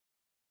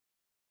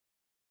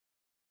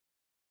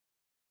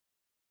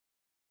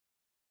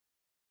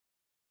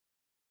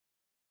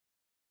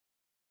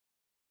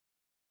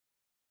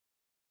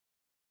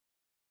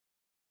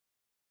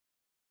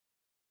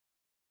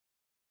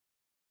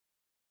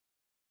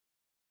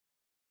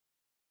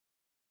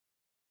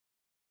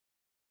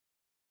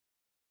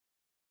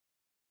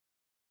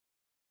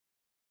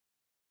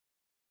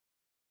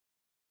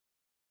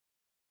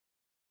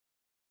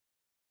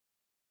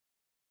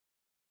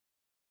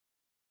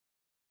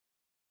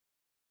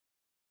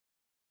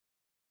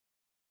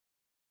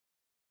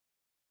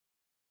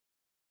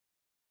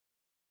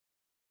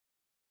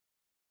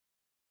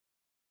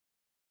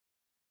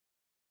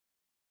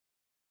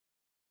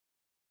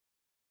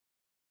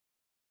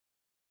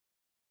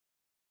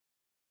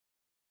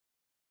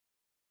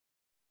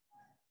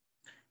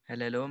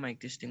Hello mic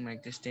testing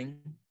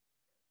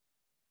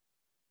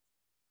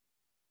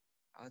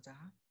आउँछ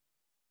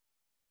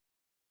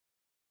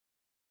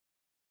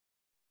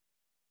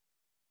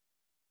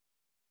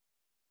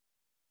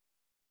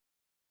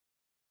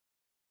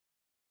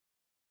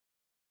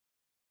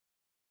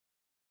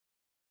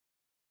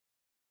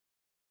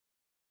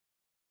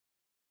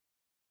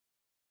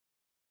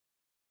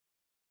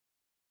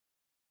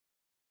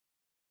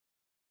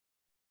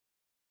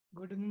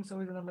good evening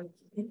सबैजनालाई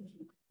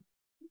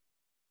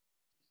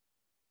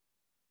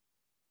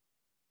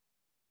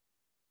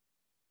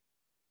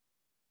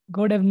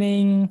good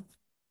evening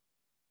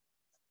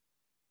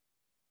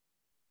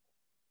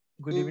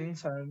good evening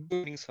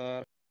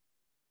sir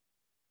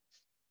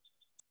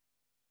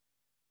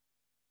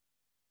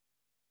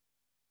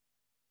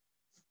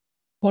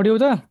पढ्यौ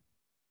त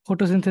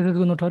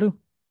फोटोसिन्थेसिसको नोटहरू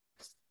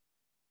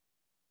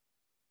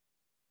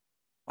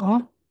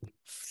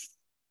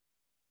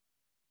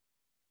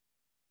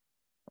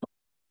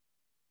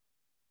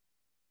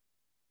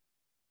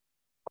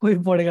कोही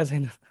पढेका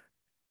छैन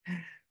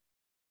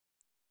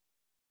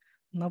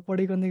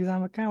नपढिकन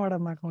इक्जाममा कहाँबाट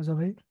मार्क आउँछ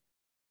भाइ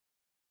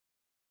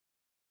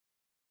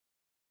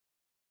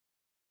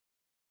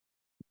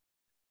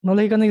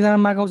नलेखिकन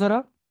इक्जाममा मार्क आउँछ र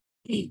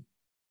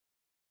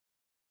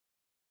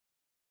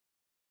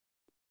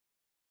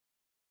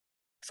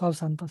सब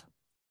शान्त छ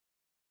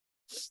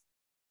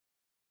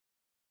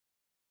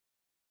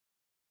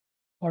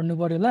पढ्नु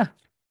पर्यो ल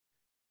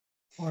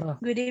पढ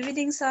good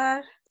evening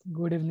sir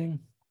good evening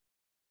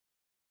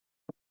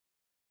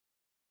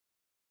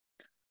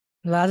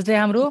ल आज चाहिँ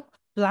हाम्रो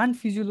प्लान्ट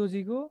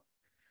फिजियोलोजीको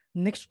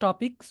नेक्स्ट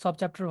टपिक सब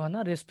च्याप्टर भन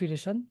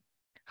रेस्पिरेसन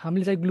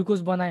हामीले चाहिँ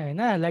ग्लुकोज बनायो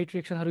होइन लाइट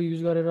रिएक्सनहरू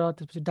युज गरेर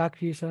त्यसपछि डार्क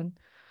क्रिएसन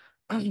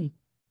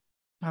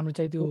हाम्रो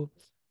चाहिँ त्यो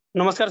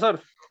नमस्कार सर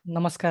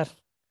नमस्कार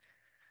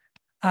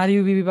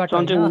आरयुबीबाट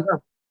सन्चै होइन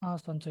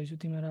हुनुहुन्छ सन्चै छु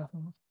तिमीहरू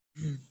आफ्नो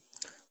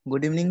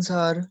good evening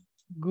sir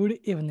good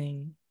evening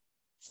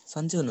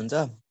सन्चै हुनुहुन्छ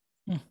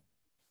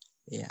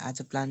ए आज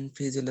प्लान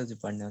फिजियोलोजी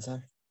पढ्ने हो सर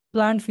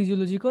प्लान्ट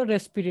फिजियोलोजीको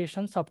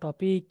रेस्पिरेसन सब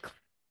टपिक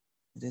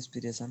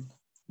रेस्पिरेसन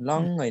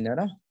लङ होइन र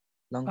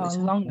लङ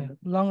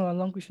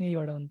लङ क्वेसन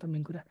यहीबाट हो नि त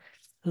मेन कुरा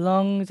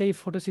लङ चाहिँ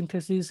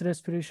फोटोसिन्थेसिस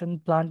रेस्पिरेसन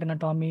प्लान्ट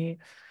एनाटमी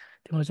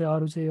तिम्रो चाहिँ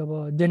अरू चाहिँ अब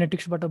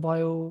जेनेटिक्सबाट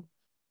भयो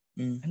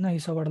होइन यी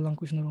सबबाट लङ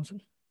क्वेसनहरू आउँछन्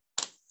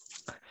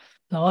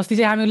अस्ति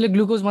चाहिँ हामीहरूले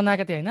ग्लुकोज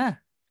बनाएका थियौँ होइन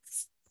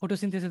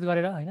फोटोसिन्थेसिस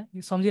गरेर होइन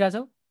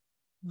सम्झिरहेछौ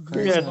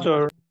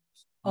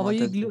अब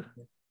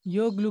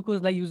यो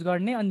ग्लुकोजलाई युज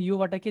गर्ने अनि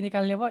योबाट के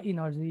निकाल्ने भयो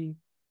इनर्जी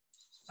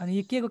अनि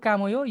यो के को काम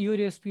हो यो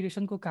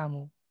रेस्पिरेसनको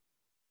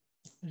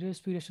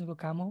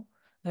काम हो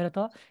हेर त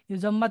यो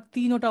जम्मा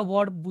 3वटा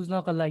वर्ड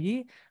बुझ्नको लागि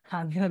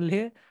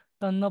हामीहरूले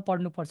टन्न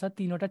पढ्नुपर्छ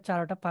 3वटा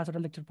 4वटा 5वटा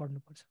लेक्चर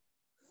पढ्नुपर्छ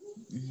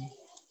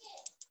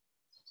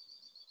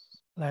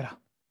ल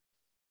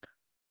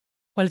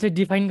पहिले चाहिँ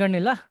डिफाइन गर्ने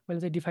ल पहिले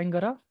चाहिँ डिफाइन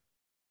गर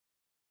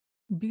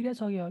बिग्रेछ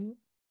क्या यो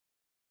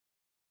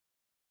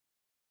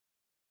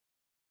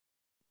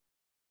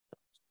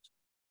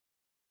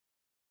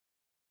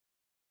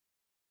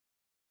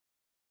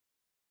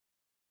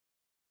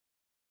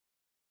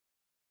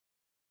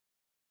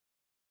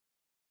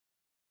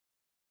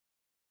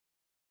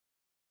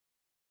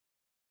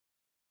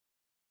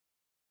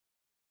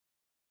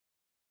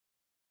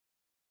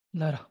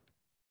ल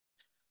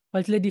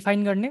पहिले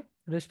डिफाइन गर्ने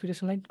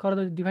रेस्पिरेसनलाई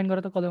डिफाइन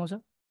गरेर त कसले आउँछ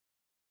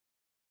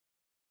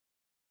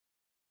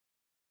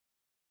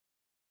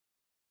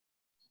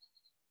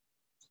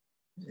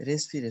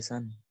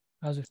रेस्पिरेसन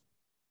हजुर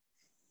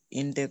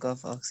intake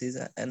of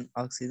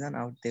oxygen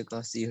outtake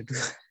of CO2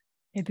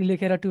 यति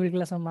लेखेर ट्युटोरियल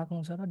क्लासमा मार्क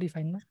आउँछ र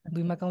डिफाइनमा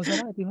 2 मार्क आउँछ र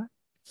यतिमा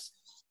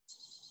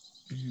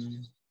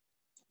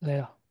law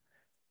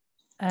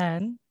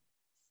and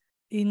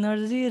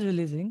energy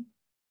releasing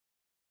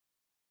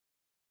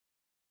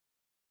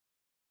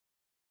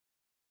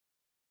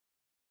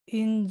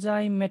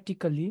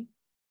इन्जाइमेटिकली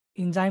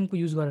इन्जाइमको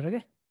use गरेर के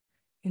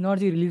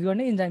इनर्जी रिलिज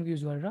गर्ने इन्जाइमको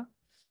युज गरेर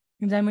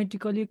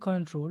इन्जाइमेटिकली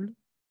कन्ट्रोल्ड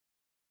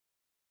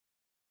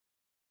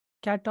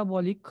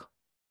क्याटाबोलिक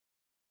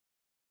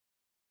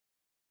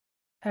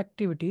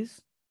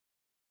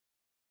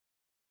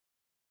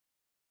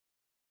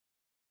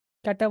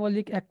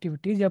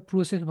एक्टिभिटिज या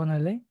प्रोसेस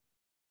भन्नाले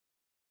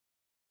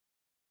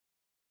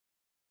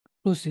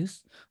प्रोसेस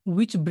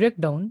which break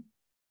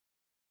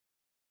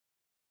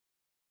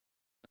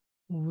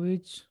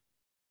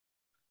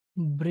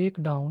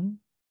down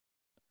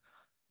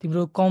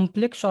तिम्रो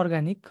कम्प्लेक्स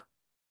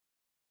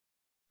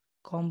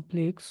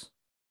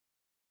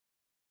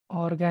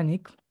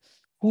अर्ग्यानिक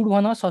फुड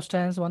भन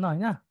सब्सटेन्स भन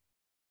होइन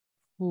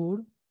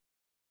food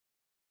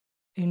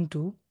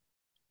into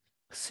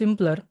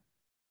simpler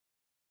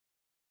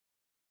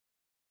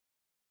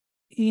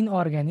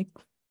inorganic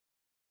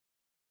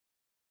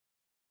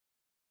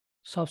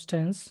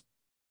substances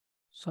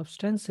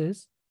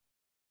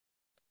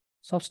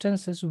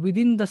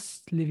within the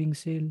living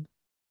cell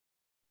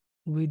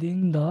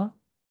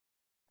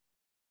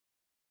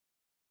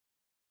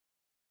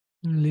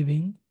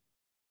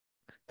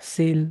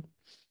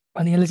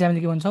अनि यसले चाहिँ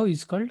हामीले के भन्छौँ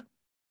is called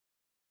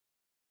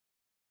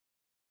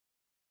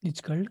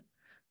It's called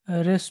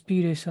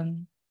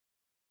respiration.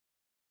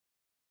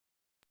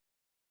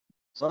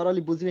 Sir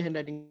अलि बुझ्ने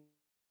ह्यान्डराइटिङ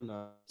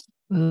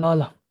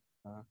ल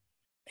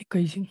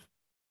एकैछिन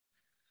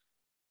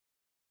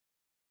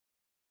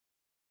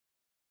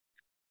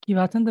के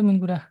भएको छ नि त मेन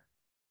कुरा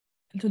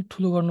यसले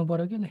ठुलो गर्नु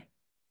पर्यो के ले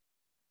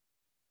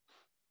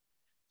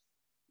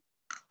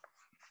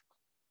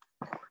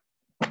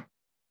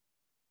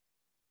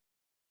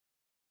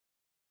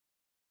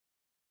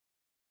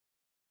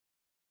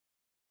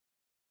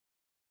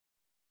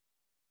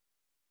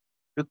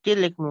के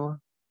लेख्नु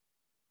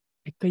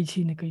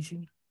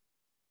एकैछिन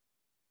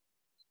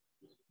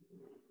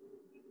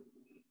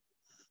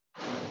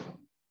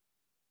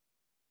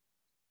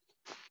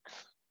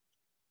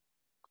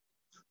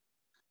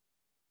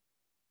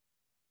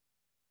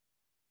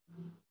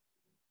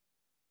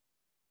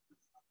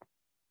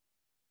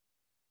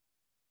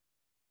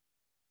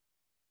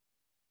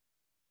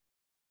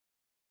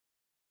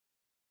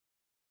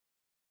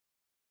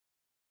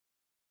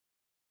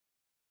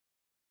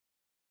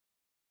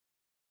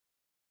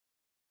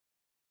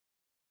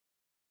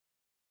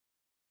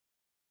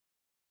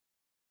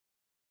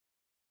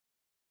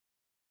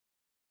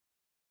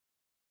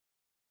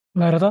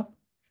ल त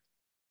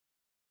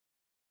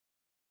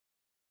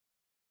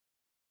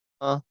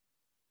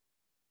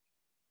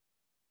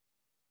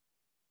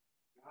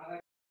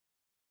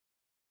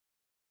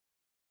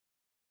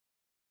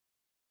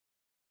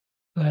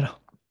ल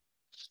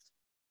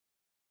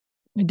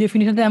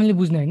डेफिनेसन चाहिँ हामीले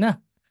बुझ्ने होइन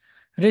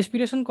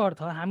रेस्पिरेसनको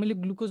अर्थ हामीले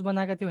ग्लुकोज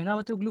बनाएका थियौँ होइन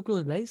अब त्यो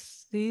ग्लुकोजलाई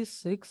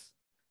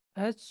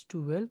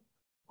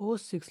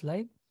C6H12O6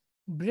 लाई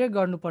ब्रेक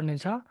गर्नुपर्ने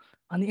छ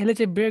अनि यसले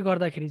चाहिँ ब्रेक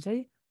गर्दाखेरि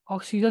चाहिँ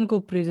अक्सिजनको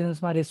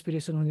प्रेजेन्समा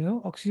रेस्पिरेसन हुने हो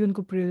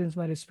अक्सिजनको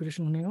प्रेजेन्समा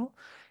रेस्पिरेसन हुने हो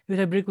यो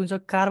चाहिँ ब्रेक हुन्छ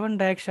कार्बन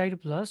डाइअक्साइड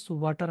प्लस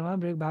वाटरमा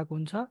ब्रेक भएको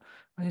हुन्छ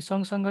अनि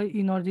सँगसँगै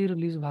इनर्जी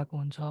रिलिज भएको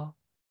हुन्छ ल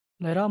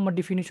र म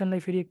डेफिनेसनलाई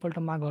फेरि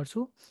एकपल्टमा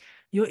गर्छु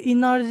यो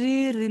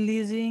इनर्जी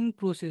रिलिजिङ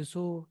प्रोसेस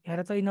हो हेर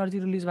त इनर्जी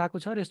रिलिज भएको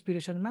छ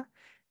रेस्पिरेसनमा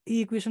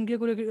यी इक्वेसन के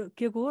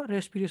को हो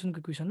रेस्पिरेसनको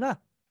इक्वेसन ल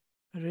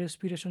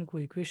रेस्पिरेसनको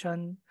इक्वेसन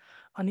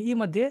अनि यी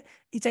मध्ये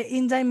यी चाहिँ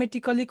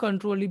इन्जाइमेटिकली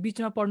कन्ट्रोल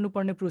बिचमा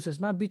पढ्नुपर्ने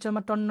प्रोसेसमा बिचमा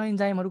टन्न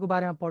इन्जाइमहरूको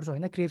बारेमा पढ्छौ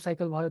होइन क्रेब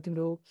साइकल भयो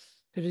तिम्रो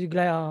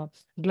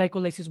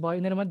ग्लाइकोलाइसिस भयो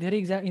यिनीहरूमा धेरै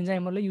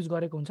इन्जाइमहरूले युज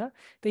गरेको हुन्छ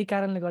त्यही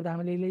कारणले गर्दा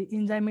हामीले यसले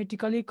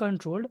इन्जाइमेटिकली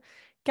कन्ट्रोल्ड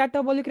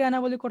क्याटाबोलिक र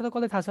एनाबोलिक अर्थ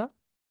कसलाई थाहा छ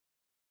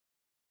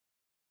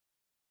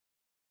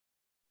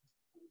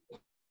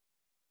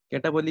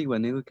क्याटाबोलिक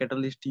भनेको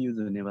क्याटालिस्ट युज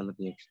हुनेवाला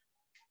रिएक्सन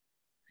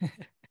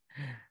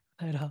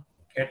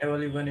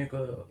क्याटाबोलिक भनेको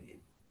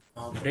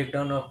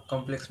breakdown of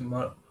complex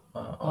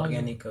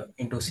organic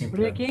into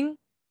simpler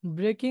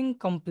breaking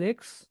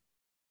complex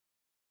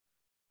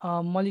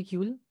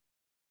molecule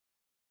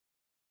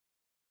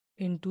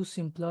into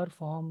simpler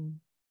form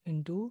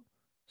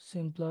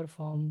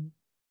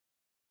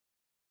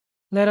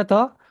लेर त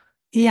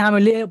यी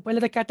हामीले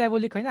पहिले त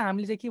क्याटाबोलिक हैन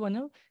हामीले चाहिँ के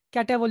भन्यौ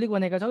क्याटाबोलिक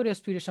भनेका छौ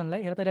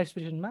रेस्पिरेसनलाई हेर त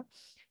रेस्पिरेसनमा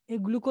ए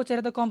ग्लुकोज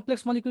हेर त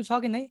कम्प्लेक्स मोलिक्युल छ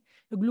कि नै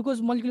यो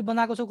ग्लुकोज मोलिक्युल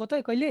बनाएको छौ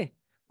कतै कहिले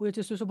उयो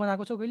चाहिँ यसो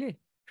बनाएको छौ कहिले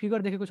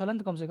फिगर देखेको छ होला नि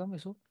त कमसे कम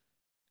यसो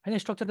हैन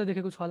स्ट्रक्चर त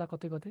देखेको छ होला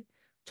कतै कतै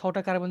 6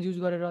 टा कार्बन युज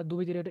गरेर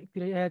दुवैतिर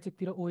एकतिर एच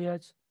एकतिर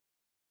OH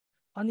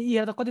अनि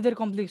हेर त कति धेरै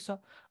कम्प्लेक्स छ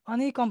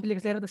अनि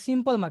कम्प्लेक्स हेर त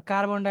सिम्पलमा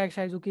कार्बन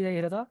डाइअक्साइड कि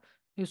हेर त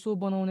यसो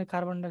बनाउने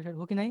कार्बन डाइअक्साइड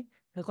हो कि नै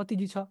कति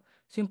इजी छ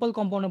सिम्पल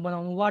कम्पाउन्ड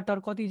बनाउनु वाटर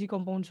कति इजी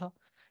कम्पाउन्ड छ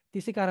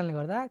त्यसै कारणले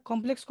गर्दा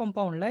कम्प्लेक्स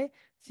कम्पाउन्डलाई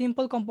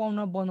सिम्पल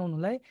कम्पाउन्डमा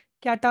बनाउनुलाई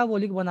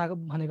क्याटाबोलिक बनाएको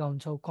भनेका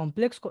हुन्छौँ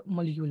कम्प्लेक्स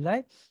मोलिक्युललाई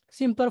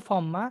सिम्पल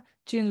फर्ममा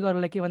चेन्ज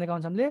गर्नलाई के भनेका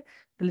हुन्छ हामीले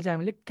त्यसले चाहिँ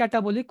हामीले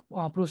क्याटाबोलिक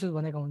प्रोसेस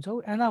भनेका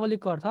हुन्छौँ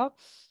एनाबोलिकको अर्थ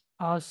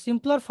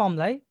सिम्पलर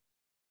फर्मलाई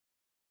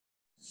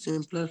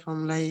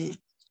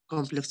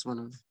कम्प्लेक्स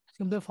बनाउनु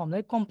सिम्पल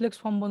फर्मलाई कम्प्लेक्स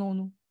फर्म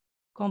बनाउनु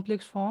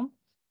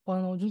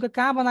जुन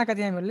कहाँ बनाएका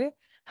थियौँ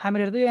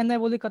हामीहरूले त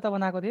एनाबोलिक कता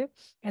बनाएको थिए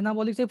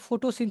एनाबोलिक चाहिँ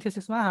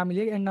फोटोसिन्थेसिसमा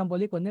हामीले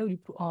एनाबोलिक भन्ने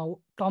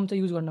टर्म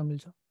चाहिँ युज गर्न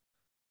मिल्छ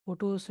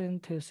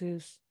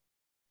फोटोसिन्थेसिस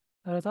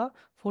र त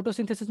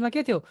फोटोसिन्थेसिसमा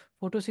के थियो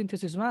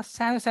फोटोसिन्थेसिसमा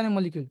सानो सानो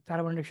मोलिक्युल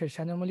कार्बन डाइअक्साइड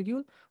सानो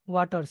मोलिक्युल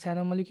वाटर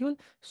सानो मोलिक्युल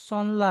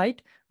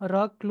सनलाइट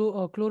र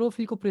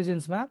क्लोरोफिलको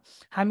प्रेजेन्समा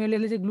हामीले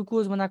यसले चाहिँ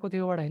ग्लुकोज बनाएको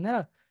थियो एउटा होइन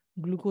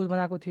ग्लुकोज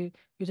बनाएको थिए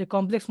यो चाहिँ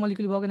कम्प्लेक्स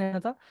मोलिक्युल भयो कि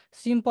त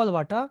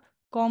सिम्पलबाट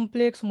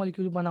कम्प्लेक्स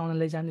मोलिक्युल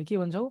बनाउनलाई चाहिँ हामीले के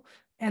भन्छौँ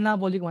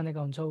एनाबोलिक भनेका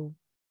हुन्छौँ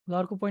ल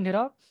अर्को पोइन्ट हेर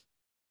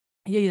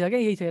यही छ क्या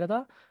यही छ हेर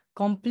त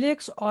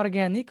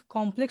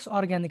complex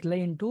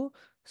अर्ग्यानिकलाई into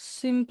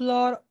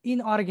simpler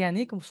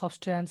inorganic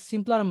substance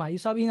सिम्पलरमा यो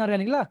सब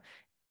इनअर्ग्यानिक ल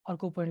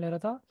अर्को पोइन्ट लिएर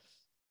त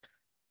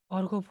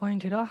अर्को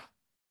पोइन्ट हेर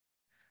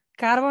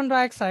कार्बन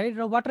डाइअक्साइड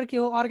र वाटर के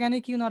हो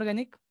अर्ग्यानिक कि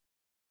इनअर्ग्यानिक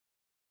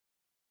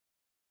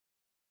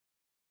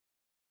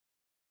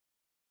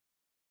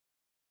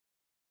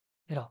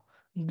हेर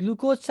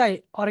ग्लुकोज चाहिँ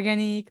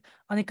अर्ग्यानिक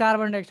अनि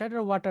कार्बन डाइअक्साइड र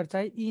वाटर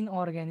चाहिँ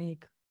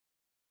इनअर्ग्यानिक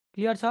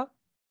क्लियर छ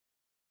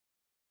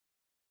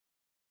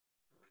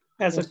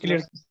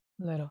क्लियर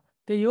ल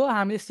त्यही हो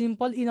हामीले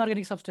simple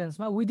inorganic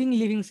सब्सटेन्समा within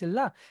living sale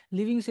ल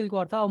लिभिङ सेलको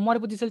अर्थ अब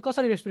मरेपछि सेल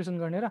कसरी रेस्पिरेसन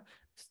गर्ने र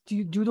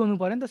जिउँदो हुनु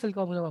पऱ्यो नि त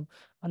सेलको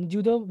अनि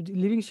जिउँदो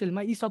लिभिङ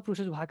सेलमा यी सब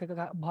प्रोसेस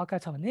भएका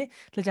छ भने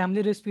त्यसले चाहिँ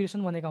हामीले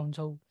रेस्पिरेसन भनेका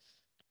हुन्छौँ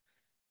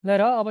ल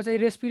र अब चाहिँ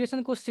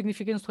रेस्पिरेसनको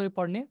सिग्निफिकेन्स थोरै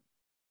पढ्ने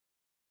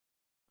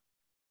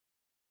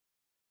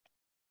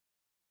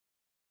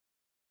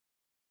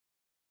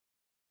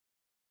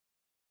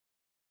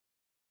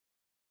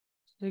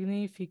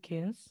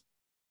significance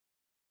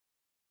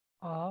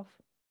of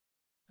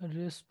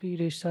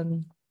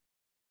respiration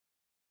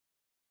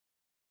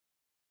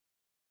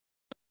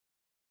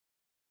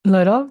ल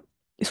र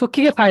यसको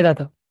के फाइदा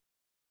त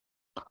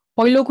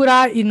पहिलो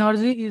कुरा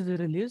इनर्जी इज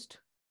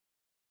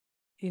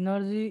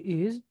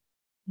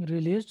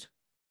रिलिज्ड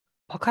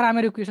भर्खर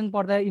हामीले इक्वेसन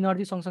पढ्दा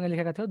इनर्जी सँगसँगै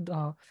लेखेका थियो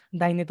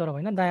दाहिनेतिर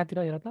होइन दायाँतिर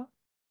हेर त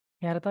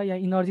यहाँ त यहाँ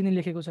इनर्जी नै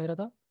लेखेको छ हेर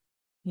त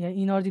यहाँ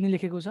इनर्जी नै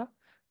लेखेको छ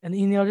अनि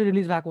इनर्जी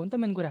रिलिज भएको हो नि त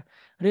मेन कुरा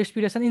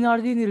respiration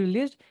energy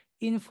release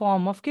in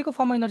form of के को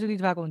फर्ममा इनर्जी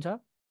रिलिज भएको हुन्छ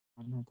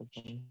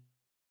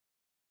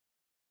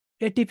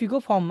एटिपीको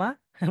फर्ममा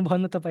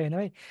भन्नु तपाईँ होइन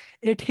है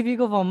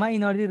एटिपीको फर्ममा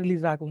इनर्जी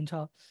रिलिज भएको हुन्छ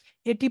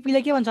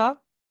एटिपीले के भन्छ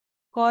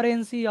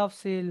करेन्सी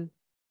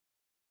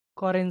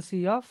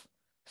अफ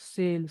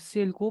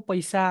सेलको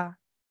पैसा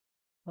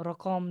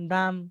रकम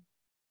दाम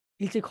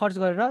यी चाहिँ खर्च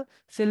गरेर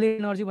सेलले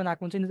इनर्जी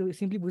बनाएको हुन्छ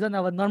सिम्पली बुझ न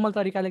अब नर्मल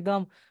तरिकाले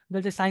एकदम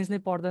जसले चाहिँ साइन्स नै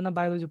पढ्दैन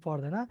बायोलोजी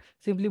पढ्दैन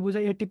सिम्पली बुझ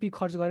एटिपी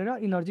खर्च गरेर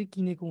इनर्जी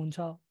किनेको हुन्छ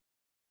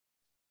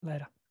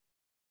भएर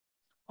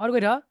अर्को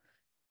हेर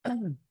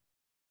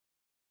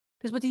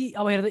त्यसपछि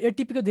अब हेर्दा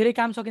एटिपीको धेरै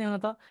काम छ किन भन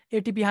त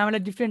एटिपी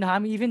हामीलाई डिफ्रेन्ट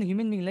हामी इभन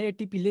ह्युमन बिङलाई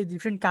एटिपीले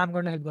डिफ्रेन्ट काम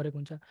गर्न हेल्प गरेको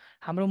हुन्छ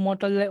हाम्रो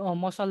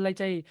मसललाई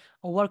चाहिँ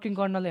वर्किङ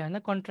गर्नलाई होइन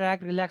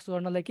कन्ट्र्याक्ट रिल्याक्स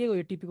गर्नलाई के हो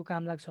एटिपीको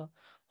काम लाग्छ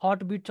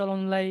हार्ट बिट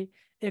चलाउनलाई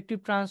एक्टिभ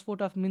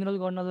ट्रान्सपोर्ट अफ मिनरल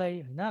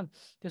गर्नलाई होइन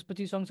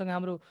त्यसपछि सँगसँगै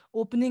हाम्रो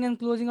opening and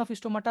closing of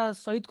stomata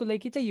सहितको लागि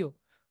के चाहियो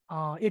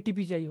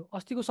एटिपी चाहियो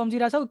अस्तिको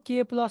सम्झिरहेछौ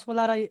के प्लस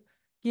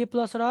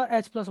र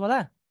एच प्लस वाला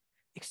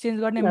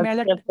एक्सचेन्ज गर्ने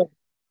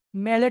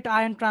maleate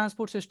ion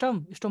transport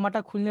system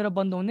stomata खुल्ने र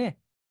बन्द हुने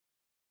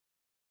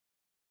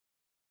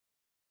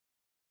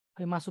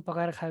खै मासु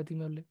पकाएर खायो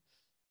तिमीहरूले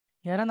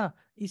हेर न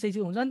यी चाहिँ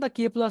हुन्छ नि त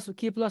के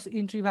प्लस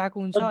इन्ट्री भएको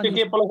हुन्छ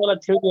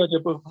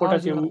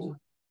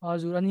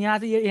हजुर अनि यहाँ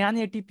चाहिँ यहाँ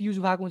नै एटिपी युज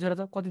भएको हुन्छ र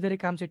त कति धेरै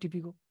काम छ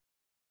एटिपीको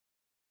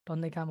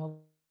टन्नै काम अब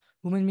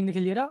ह्युमन बिङदेखि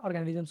लिएर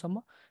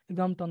अर्गानिजमसम्म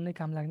एकदम टन्नै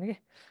काम लाग्ने के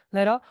ल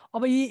र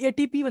अब यी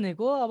एटिपी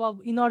भनेको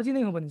अब इनर्जी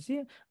नै हो भनेपछि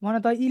भन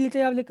त यीले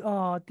चाहिँ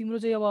अब तिम्रो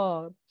चाहिँ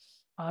अब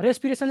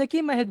रेस्पिरेसनले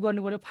केमा हेल्प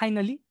गर्नु पर्यो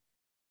finally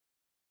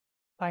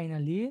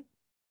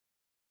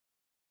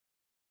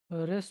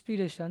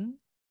respiration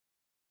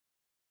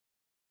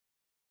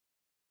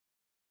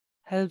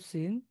helps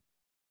in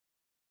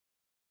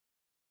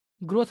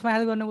ग्रोथमा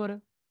help गर्नु पर्यो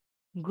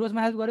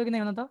ग्रोथमा हेल्प गर्यो कि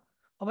नै भन त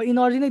अब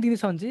इनर्जी नै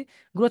दिँदैछ भने चाहिँ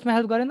ग्रोथमा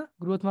हेल्प गरेन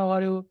ग्रोथमा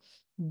गर्यो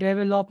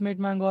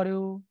डेभलपमेन्टमा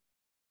गर्यो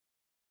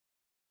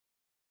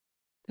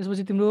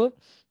त्यसपछि तिम्रो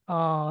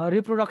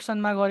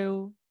रिप्रोडक्सनमा गर्यो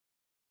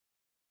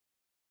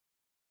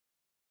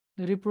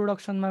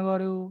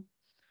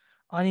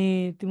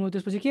अनि तिम्रो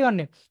त्यसपछि के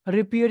गर्ने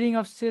रिपेयरिङ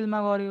अफ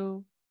सेलमा गर्यो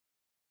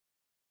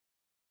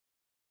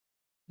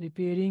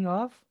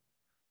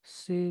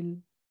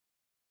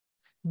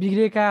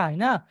बिग्रेका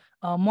होइन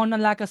मर्न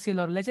लागेका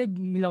सेलहरूलाई चाहिँ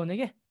मिलाउने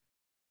के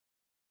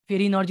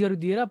फेरि इनर्जीहरू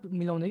दिएर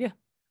मिलाउने के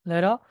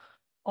ल र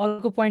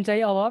अर्को पोइन्ट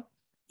चाहिँ अब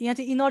यहाँ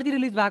चाहिँ इनर्जी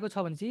रिलिज भएको छ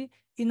भने चाहिँ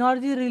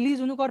इनर्जी रिलिज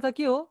हुनुको अर्थ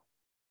के हो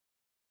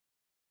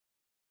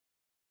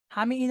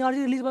हामी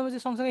इनर्जी रिलिज भएपछि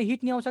सँगसँगै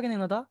हिट नि आउँछ कि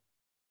नै त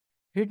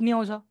हिट नि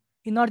आउँछ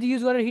इनर्जी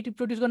युज गरेर हिट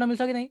प्रोड्युस गर्न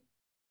मिल्छ कि नै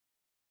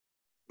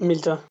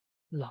मिल्छ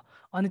ल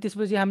अनि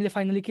त्यसपछि हामीले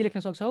फाइनली के लेख्न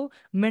सक्छौँ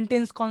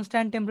maintains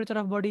constant temperature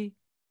of body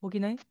हो कि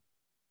नै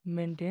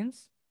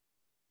मेन्टेन्स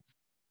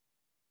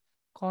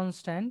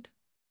कन्स्ट्यान्ट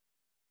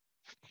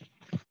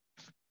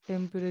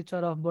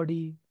टेम्परेचर अफ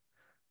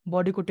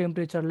बडीको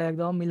टेम्परेचरलाई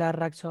एकदम मिलाएर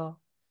राख्छ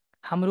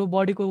हाम्रो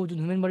बडीको जुन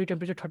human body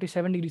temperature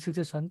 37 degree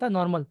Celsius छ नि त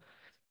नर्मल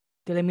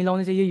त्यसलाई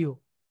मिलाउने चाहिँ यही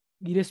हो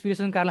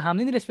रेस्पिरेसन कारण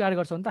हामीले नि रेस्पिरेट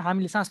गर्छौँ नि त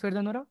हामीले सास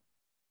फेर्दैनौँ र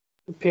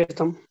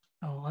फेर्छौँ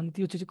अनि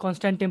त्यो चाहिँ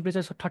कन्स्ट्यान्ट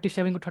टेम्परेचर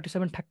 37 को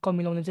 37 ठ्याक्क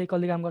मिलाउने चाहिँ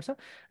कसले काम गर्छ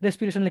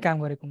रेस्पिरेसनले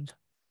काम गरेको हुन्छ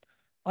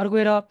अर्को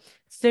हेर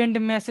send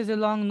message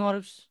along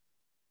nerves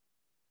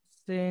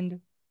send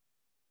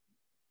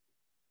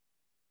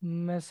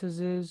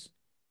messages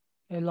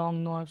along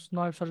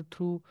नर्भ्सहरू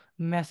through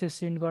message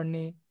send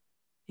गर्ने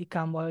यी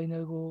काम भयो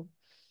यिनीहरूको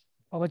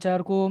अब चाहिँ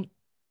अर्को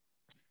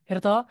हेर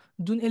त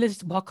जुन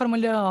यसले भर्खर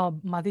मैले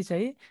माथि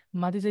चाहिँ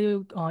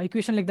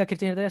इक्वेसन लेख्दाखेरि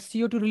चाहिँ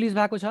CO2 रिलिज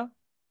भएको छ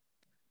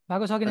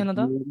कि छैन त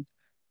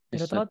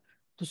हेर त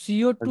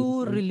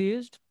CO2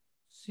 रिलिज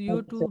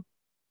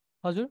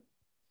हजुर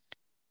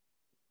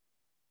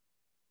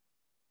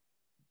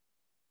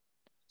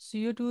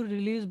CO2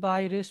 released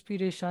by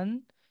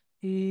respiration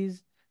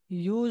is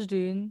used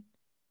in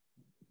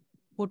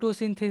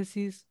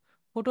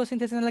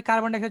फोटोसिन्थेसिसलाई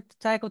carbon dioxide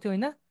चाहिएको थियो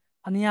होइन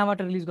अनि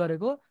यहाँबाट रिलिज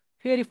गरेको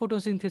फेरि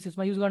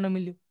फोटोसिन्थेसिसमा युज गर्न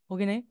मिल्यो हो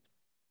कि नै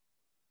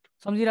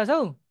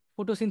सम्झिरहेछौ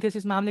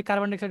फोटोसिन्थेसिसमा हामीले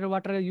कार्बन डाइअक्साइड र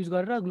वाटर युज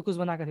गरेर ग्लुकोज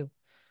बनाएको थियौँ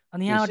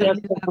अनि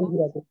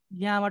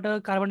यहाँबाट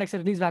कार्बन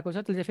डाइअक्साइड रिलिज भएको छ,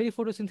 त्यसले चाहिँ फेरि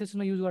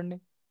फोटोसिन्थेसिसमा युज गर्ने।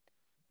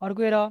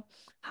 अर्को हेर,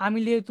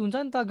 हामीले हुन्छ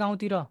नि त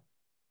गाउँतिर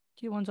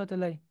के भन्छ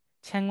त्यसलाई,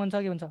 छ्याङ भन्छ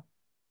के भन्छ,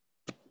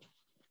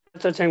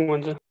 छ्याङ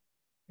भन्छ।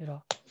 हेर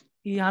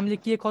यी हामीले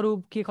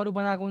केकहरू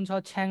बनाएको हुन्छ,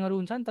 छ्याङहरू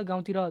हुन्छ नि त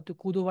गाउँतिर, त्यो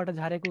कुदोबाट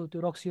झारेको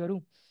त्यो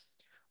रक्सीहरू।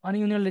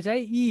 अनि उनीहरूले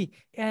चाहिँ यी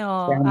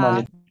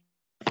are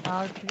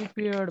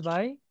prepared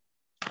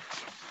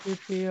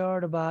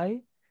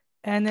by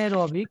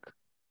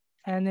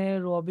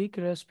anaerobic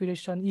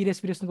respiration. यी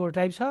रेस्पिरेसनको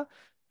टाइप छ।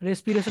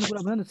 रेस्पिरेसन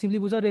कुरा भन्दा सिम्पली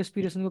बुझ,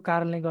 रेस्पिरेसनको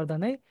कारणले गर्दा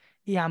नै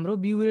यी हाम्रो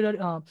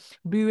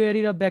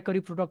ब्रुवेरी र बेकरी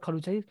प्रोडक्टहरू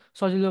चाहिँ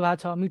सजिलो भएको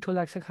छ, मिठो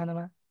लाग्छ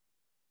खानामा।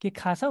 के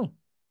खाछौ?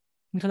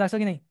 मिठो लाग्छ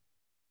कि नै?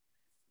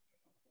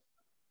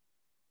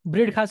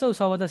 ब्रेड खाछौ?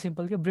 सबभन्दा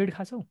सिम्पल के ब्रेड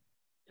खाछौ?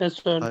 तर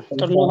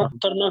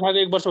नखाएको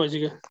 1 वर्ष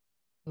भइसक्यो।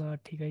 ल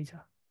ठिकै छ,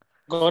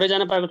 घरै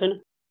जान पाएको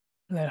छैन।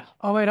 ल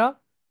अब हेर,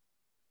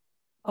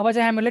 अब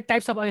चाहिँ हामीले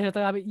टाइप्स अफ, हेर त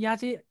अब यहाँ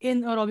चाहिँ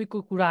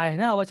एनएरोबिकको कुरा आयो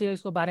होइन। अब चाहिँ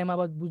यसको बारेमा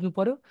अब बुझ्नु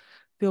पऱ्यो।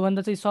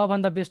 त्योभन्दा चाहिँ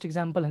सबभन्दा बेस्ट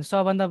इक्जाम्पल,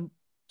 सबभन्दा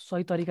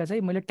सही तरिका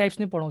चाहिँ मैले टाइप्स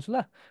नै पढाउँछु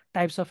ल,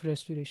 टाइप्स अफ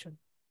रेस्पिरेसन।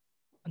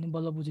 अनि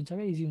बल्ल बुझिन्छ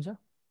क्या, इजी हुन्छ।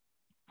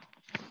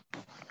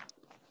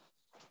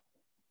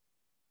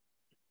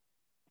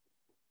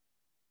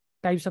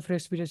 टाइप्स अफ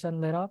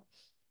रेस्पिरेसन लिएर,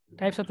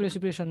 टाइप्स अफ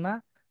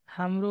रेस्पिरेसनमा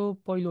हाम्रो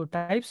पहिलो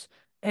टाइप्स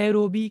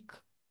एरोबिक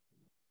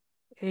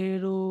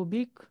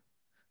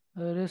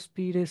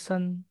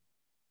रेस्पिरेसन।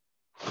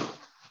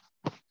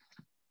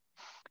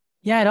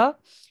 यहाँ हेर,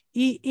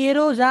 यी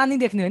एरो जहाँ नि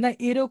देख्ने होइन,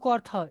 एरोको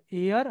अर्थ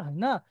एयर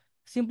होइन,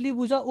 सिम्पली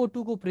बुझ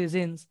O2 को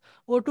प्रेजेन्स।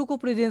 O2 को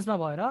प्रेजेन्समा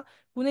भएर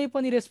कुनै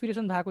पनि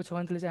रेस्पिरेसन भएको छ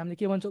भने त्यसले चाहिँ हामीले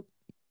के भन्छौँ?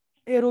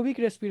 एरोबिक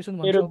रेस्पिरेसन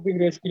भन्छौँ। Aerobic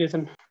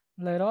respiration.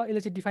 ल हेर,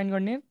 यसले चाहिँ डिफाइन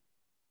गर्ने,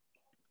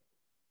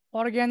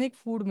 अर्ग्यानिक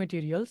फुड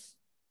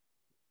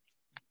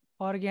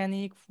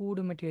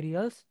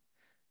मेटेरियल्स।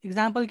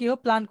 इक्जाम्पल के हो?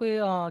 प्लान्टको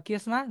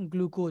केसमा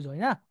ग्लुकोज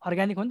होइन,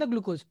 अर्ग्यानिक हो नि त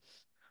glucose.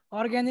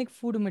 Organic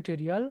food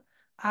material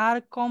are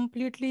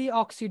completely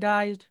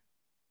अक्सिडाइज्ड।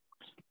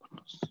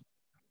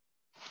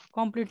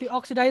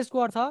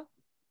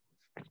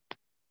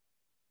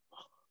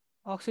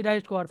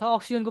 अक्सिडाइजको अर्थ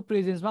अक्सिजनको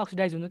प्रेजेन्समा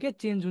अक्सिडाइज हुनु, के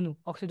चेन्ज हुनु,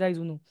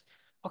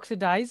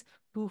 oxidise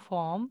to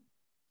form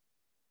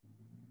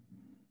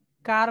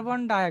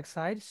carbon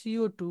dioxide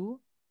CO2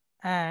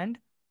 and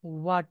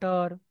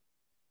water.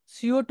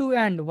 CO2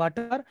 and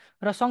water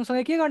र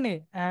सँगसँगै के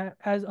गर्ने,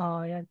 एज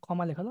यहाँ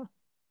कमा लेख ल,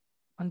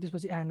 अनि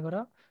त्यसपछि एन्ड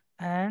गर,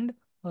 and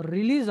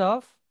release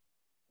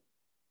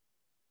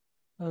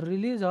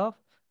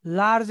of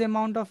large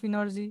amount of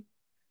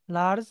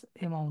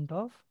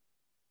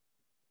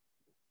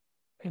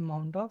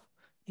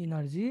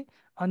energy.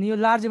 अनि यो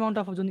लार्ज एमाउन्ट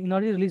अफ जुन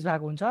इनर्जी रिलिज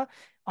भएको हुन्छ,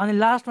 अनि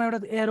लास्टमा एउटा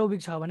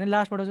एरोबिक छ भने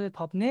लास्टबाट चाहिँ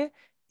थप्ने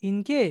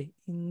इन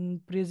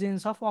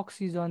प्रेजेन्स अफ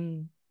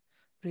अक्सिजन।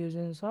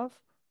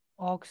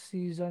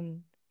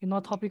 यो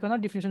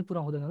नथपिकन डिफिनेसन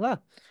पुरा हुँदैन ल।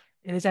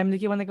 यसले चाहिँ हामीले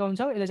के भनेका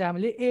हुन्छौँ? यसले चाहिँ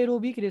हामीले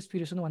एरोबिक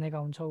रेस्पिरेसन भनेका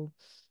हुन्छौँ।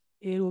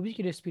 एरोबिक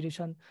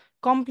रेस्पिरेसन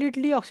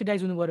कम्प्लिटली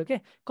अक्सिडाइज हुनु पऱ्यो के।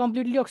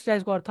 कम्प्लिटली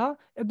अक्सिडाइजको अर्थ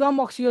एकदम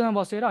अक्सिजनमा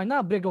बसेर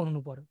होइन, ब्रेकडाउन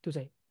हुनु पऱ्यो। त्यो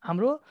चाहिँ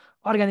हाम्रो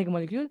अर्ग्यानिक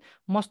मोलिक्युल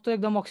मस्त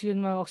एकदम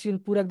अक्सिजन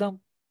पुरा एकदम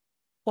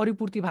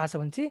परिपूर्ति भएको छ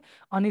भने चाहिँ,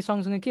 अनि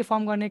सँगसँगै के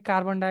फर्म गर्ने,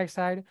 कार्बन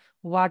डाइअक्साइड,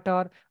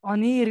 वाटर,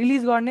 अनि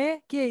रिलिज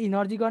गर्ने के,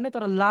 इनर्जी गर्ने,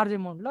 तर लार्ज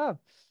एमाउन्ट। ल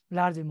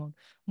लार्ज एमाउन्ट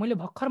मैले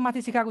भर्खर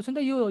माथि सिकाएको छु नि त,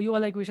 यो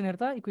वाला इक्वेसन हेर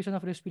त, इक्वेसन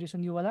अफ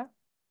रेस्पिरेसन यो वाला।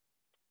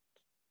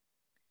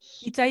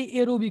 यी चाहिँ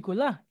एरोबिक हो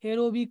ल,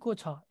 एरोबिक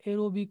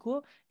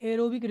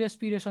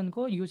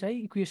रेस्पिरेसनको यो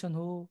चाहिँ इक्वेसन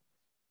हो।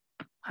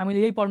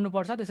 हामीले यही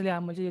पढ्नुपर्छ, त्यसैले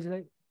मैले चाहिँ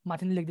यसलाई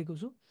माथि नै लेखिदिएको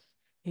छु।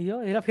 यो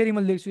हेर, फेरि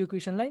मैले लेख्छु यो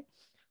इक्वेसनलाई।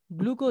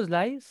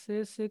 ग्लुकोजलाई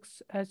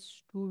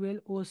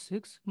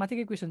C6H12O6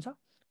 माथिकै इक्वेसन छ,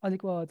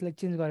 अलिक त्यसलाई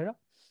चेन्ज गरेर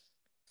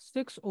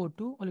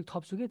 6O2 अलिक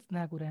थप्छु कि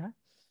नयाँ कुरा यहाँ।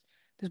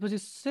 त्यसपछि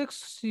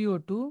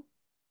 6CO2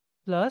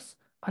 प्लस,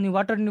 अनि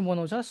वाटर नि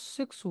बनाउँछ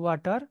 6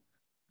 वाटर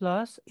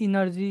प्लस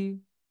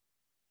इनर्जी।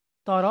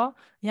 तर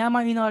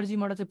यहाँमा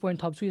इनर्जीबाट चाहिँ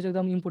पोइन्ट थप्छु, यो चाहिँ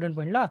एकदम इम्पोर्टेन्ट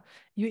पोइन्ट ल।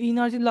 यो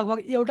इनर्जी लगभग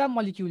एउटा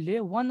मलिक्युलले,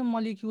 1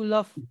 मलिक्युल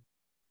अफ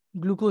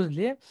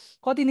ग्लुकोजले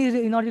कति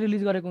इनर्जी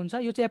रिलिज गरेको हुन्छ,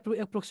 यो चाहिँ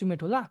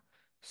एप्रोक्सिमेट होला,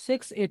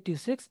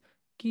 686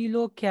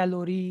 किलो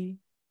क्यालोरी।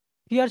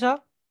 क्लियर छ?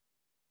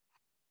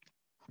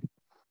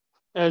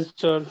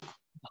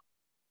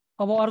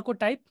 अब अर्को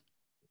टाइप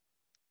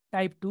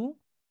 2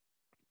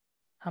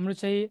 हाम्रो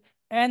चाहिँ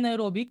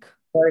एनारोबिक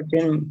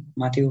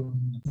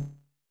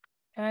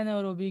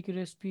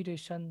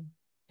रेस्पिरेसन।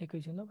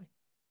 एकैछिन ल भाइ,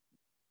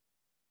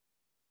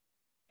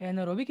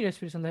 एनारोबिक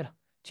रेस्पिरेसन लिएर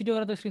छिटो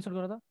गरेर त स्क्रिनसट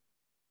गर त।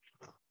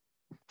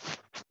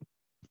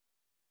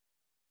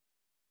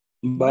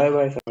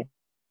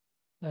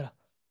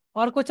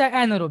 अर्को चाहिँ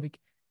एनारोबिक।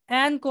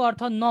 एनको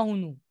अर्थ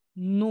नहुनु,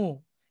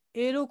 नो।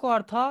 एरोको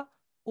अर्थ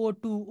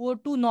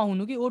O2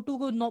 नहुनु कि, O2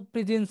 को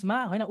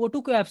प्रेजेन्समा होइन,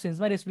 O2 को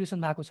एब्सेन्समा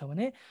रेस्पिरेसन भएको छ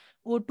भने,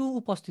 O2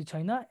 उपस्थित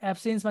छैन,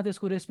 एब्सेन्समा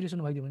त्यसको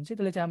रेस्पिरेसन भइदियो भने चाहिँ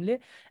त्यसले चाहिँ हामीले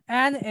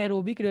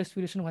एनएरोबिक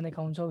रेस्पिरेसन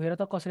भनेका हुन्छौँ। हेर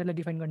त कसरी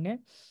डिफाइन गर्ने।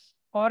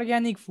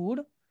 अर्ग्यानिक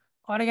फुड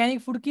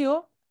के हो?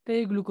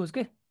 त्यही ग्लुकोज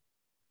के।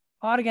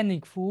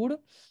 अर्ग्यानिक फुड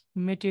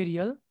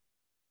मेटेरियल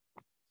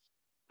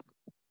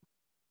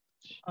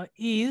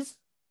इज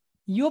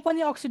यो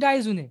पनि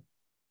अक्सिडाइज हुने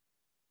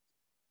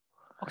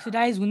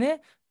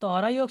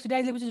तर यो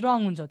अक्सिडाइज पछि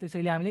रङ हुन्छ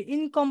त्यसैले हामीले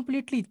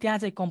इनकम्प्लिटली त्यहाँ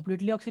चाहिँ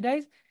कम्प्लिटली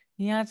अक्सिडाइज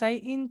यहाँ चाहिँ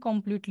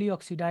इनकम्प्लिटली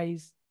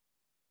अक्सिडाइज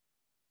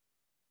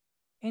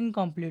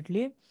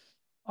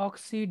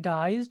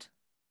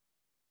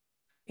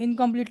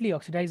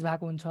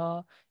भएको हुन्छ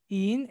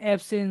इन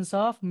एब्सेन्स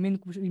अफ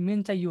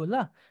मेन चाहिँ यो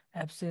ल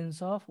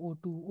एब्सेन्स अफ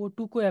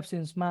O2 को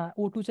एब्सेन्समा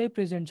O2 चाहिँ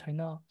प्रेजेन्ट छैन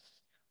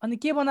अनि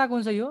के बनाएको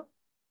हुन्छ यो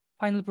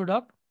final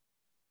product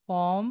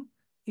form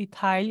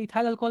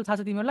ethyl alcohol थाहा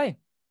छ तिमीहरूलाई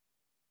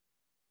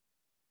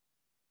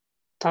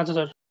थाहा छ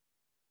सर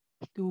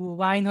त्यो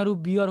वाइनहरू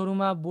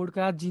बियरहरूमा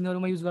बोडका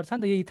जिनहरूमा युज गर्छ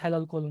नि त यही इथाइल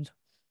अल्कोहल हुन्छ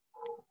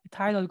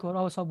इथाइल अल्कोहल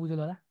अब सब बुझ्यो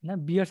होला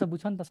होइन बियर सब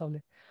बुझ्छ नि त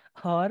सबले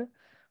और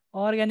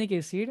organic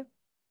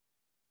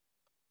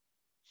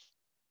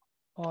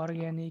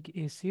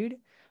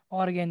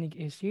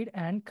acid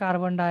and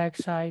carbon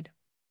dioxide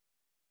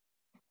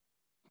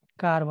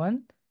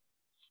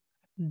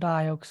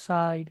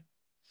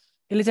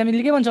यसले चाहिँ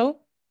हामीले के भन्छौँ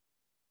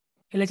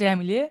यसले चाहिँ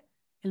हामीले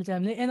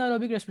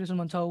एनारोबिक रेस्पिरेसन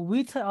भन्छौँ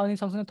विथ अनि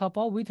सँगसँगै थप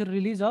with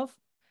release of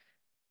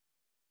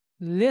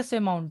lace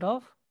amount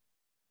of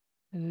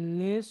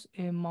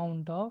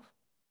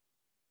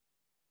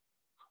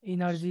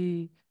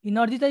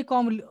energy चाहिँ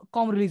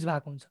कम रिलिज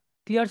भएको हुन्छ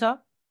क्लियर छ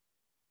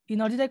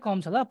इनर्जी चाहिँ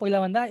कम छ ल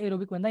पहिलाभन्दा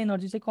एरोबिक भन्दा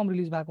इनर्जी चाहिँ कम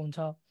रिलिज भएको हुन्छ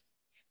यो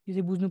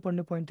चाहिँ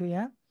बुझ्नुपर्ने पोइन्ट हो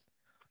यहाँ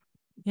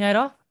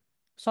र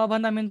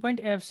सबभन्दा main point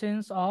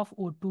absence of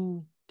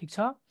O2 ठिक छ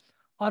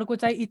अर्को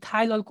चाहिँ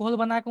इथाइल अल्कोहल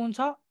बनाएको हुन्छ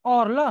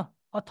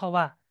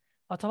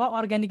अथवा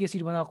अर्ग्यानिक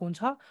एसिड बनाएको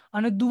हुन्छ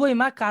अनि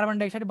दुवैमा कार्बन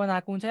डाइअक्साइड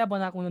बनाएको हुन्छ या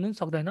बनाएको हुन पनि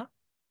सक्दैन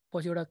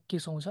पछि एउटा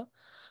केस आउँछ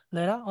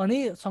लिएर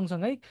अनि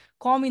सँगसँगै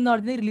कम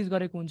इनर्जी नै रिलिज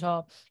गरेको हुन्छ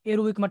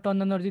एरोबिकमा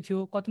टन एनर्जी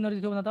थियो कति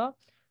एनर्जी थियो भन्दा त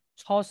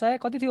 600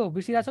 कति थियो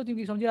बिर्सिरहेको छौ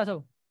तिमी सम्झिरहेको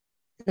छौ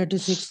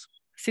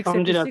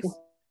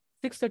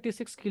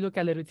 636 किलो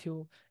क्यालोरी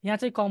थियो यहाँ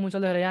चाहिँ कम हुन्छ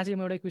लिएर यहाँ चाहिँ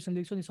म एउटा इक्वेसन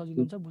लेख्छु नि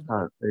सजिलो हुन्छ बुझ्न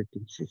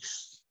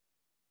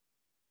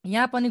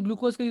यहाँ पनि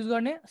ग्लुकोजको युज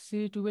गर्ने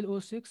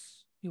C12O6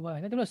 यो भयो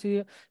होइन तिम्रो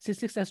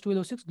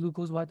C6H12O6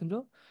 ग्लुकोज भयो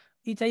तिम्रो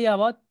यी चाहिँ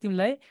अब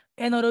तिमीलाई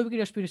एनारोबिक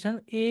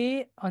रेस्पिरेसन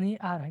A अनि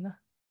R होइन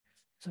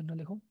सुन्न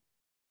लेखौँ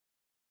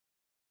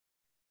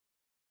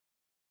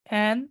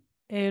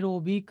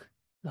एनारोबिक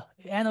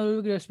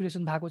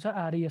रेस्पिरेसन भएको छ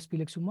RESP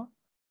लेख्छु म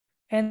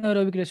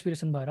एनारोबिक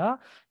रेस्पिरेसन भएर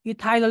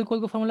इथाइल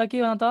अल्कोहलको फर्मुला के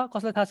हो त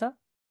कसलाई थाहा छ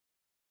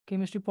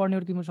केमिस्ट्री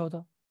पढ्नेहरू तिम्रो छौ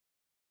त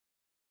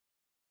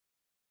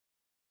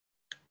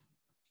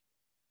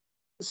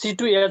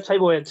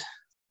C2H5OH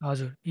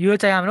हजुर यो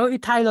चाहिँ हाम्रो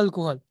इथाइल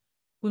अल्कोहल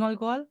कुन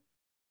अल्कोहल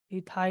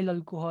इथाइल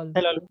अल्कोहल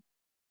ल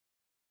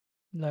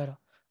र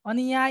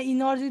अनि यहाँ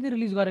इनर्जी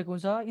रिलिज गरेको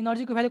हुन्छ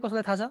इनर्जीको भ्यालु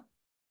कसलाई थाहा छ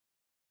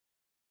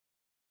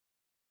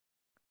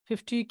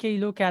 50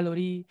 किलो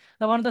क्यालोरी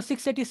ल भन्नु त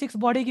 686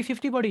 बढी कि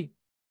 50 बढी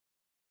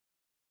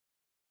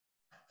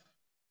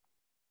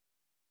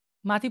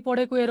माथि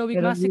पढेको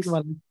एरोबिकमा 6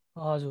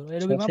 हजुर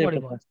एरोबिकमा बढी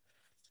भयो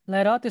ल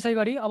र त्यसै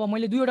गरी अब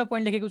मैले दुईवटा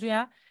पोइन्ट लेखेको छु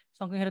यहाँ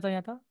सँगै हेर त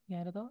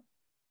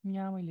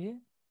यहाँ मैले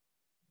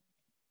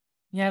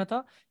यहाँ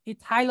त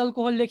इथाइल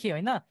अल्कोहल लेखेँ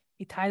होइन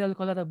इथाइल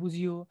अल्कोहल त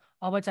बुझियो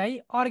अब चाहिँ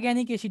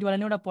अर्ग्यानिक एसिडवाला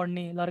नै एउटा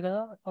पढ्ने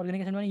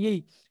अर्ग्यानिक एसिडमा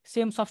यही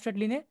सेम सबस्ट्रेट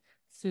लिने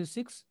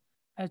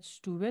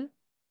C6H12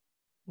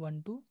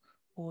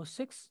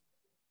 O6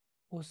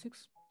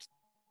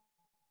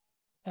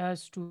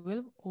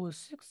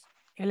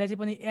 यसलाई चाहिँ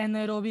पनि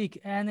एनारोबिक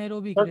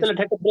त्यसले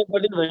ठ्याक्क ब्रेक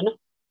गर्दिनु भएन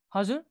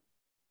हजुर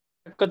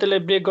ठ्याक्क त्यसलाई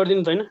ब्रेक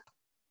गर्दिनु छैन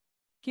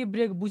के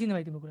ब्रेक बुझिन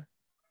भाइ तिम्रो कुरा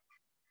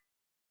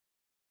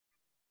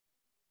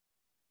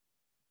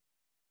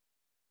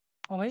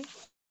भाइ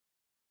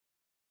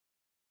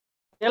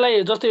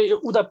यसलाई जस्तै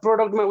उता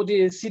प्रोडक्टमा उति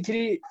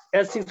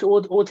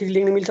C3H6O3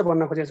 लेख्न मिल्छ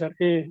भन्न खोजे सर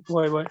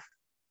भयो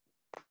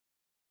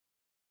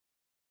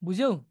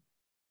बुझ्यौ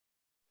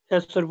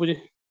यस सर बुझे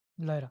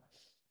ल र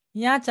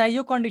यहाँ चाहिँ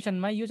यो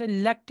कन्डिसनमा यो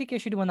चाहिँ ल्याक्टिक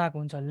एसिड बनाएको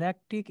हुन्छ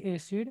ल्याक्टिक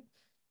एसिड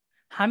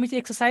हामी चाहिँ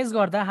एक्सर्साइज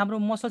गर्दा हाम्रो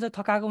मसल चाहिँ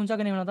थकाएको हुन्छ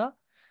कि नै त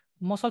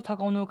मसल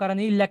थकाउनुको कारण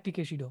यही ल्याक्टिक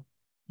एसिड हो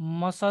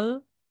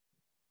मसल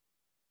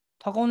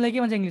थकाउनुलाई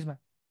के भन्छ इङ्ग्लिसमा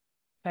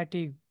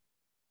फ्याटिग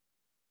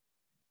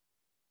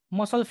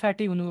मसल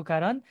फ्याटिग हुनुको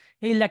कारण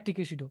यही ल्याक्टिक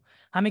एसिड हो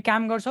हामी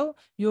काम गर्छौँ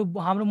यो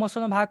हाम्रो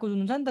मसलमा भएको जुन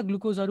हुन्छ नि त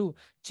ग्लुकोजहरू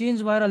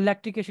चेन्ज भएर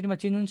ल्याक्टिक एसिडमा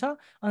चेन्ज हुन्छ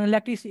अनि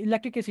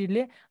ल्याक्टिक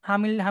एसिडले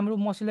हाम्रो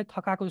मसललाई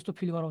थकाएको जस्तो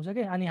फिल गराउँछ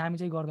कि अनि हामी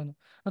चाहिँ गर्दैनौँ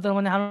नत्र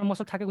भने हाम्रो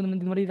मसल थाकेको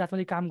दिनभरि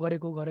रातभरि काम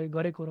गरेको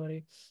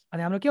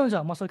अनि हाम्रो के हुन्छ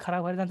मसल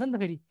खराब भएर जान्छ नि त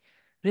फेरि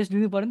रेस्ट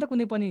दिनु पऱ्यो नि त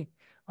कुनै पनि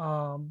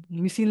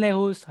मेसिनलाई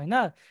होस् होइन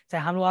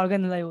चाहे हाम्रो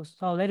अर्गनलाई होस्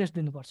सबलाई रेस्ट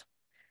दिनुपर्छ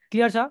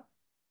क्लियर छ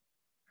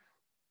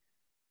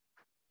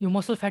यो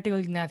मसल फ्याटिक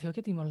अलिक नयाँ थियो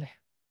कि तिमीहरूलाई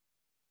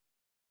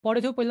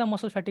पढेको थियौ पहिला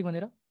मसल फ्याटिक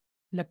भनेर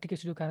ल्याक्टिक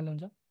एसिडको कारणले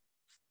हुन्छ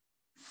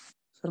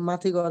सर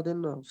माथि गर्दैन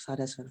न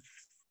सारा सर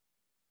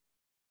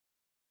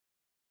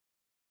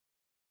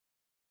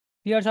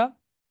क्लियर छ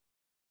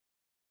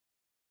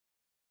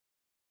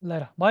ल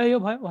र भयो यो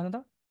भयो भन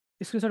त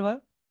स्क्रिनसट भयो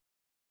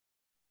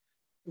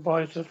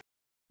सर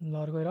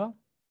ल गएर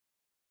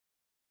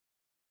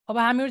अब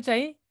हामीहरू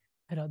चाहिँ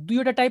हेर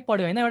दुईवटा टाइप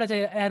पढ्यो हैन एउटा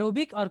चाहिँ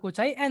एरोबिक अर्को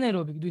चाहिँ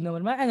एनारोबिक 2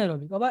 नम्बरमा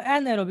एनारोबिक अब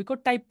एनारोबिकको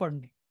टाइप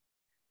पढ्ने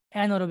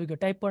एनारोबिकको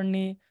टाइप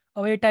पढ्ने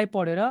अब यो टाइप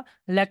पढेर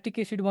ल्याक्टिक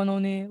एसिड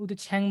बनाउने उ त्यो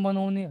छ्याङ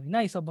बनाउने हैन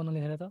यी सब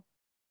बनाउने हेर त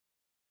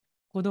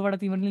कोदोबाट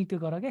तिमीले त्यो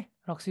गर के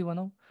रक्सी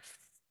बनाऊ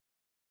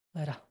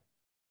हेर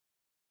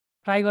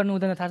ट्राई गर्नु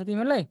हुँदैन थाहा छ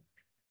तिमीहरूलाई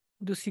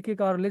त्यो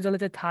सिकेकोहरूले जसले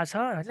चाहिँ थाहा छ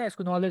हैन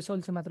यसको नलेज छ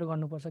उसले मात्र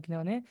गर्नुपर्छ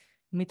किनभने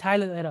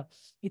मिथाइल हेर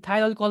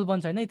इथाइल अल्कोहल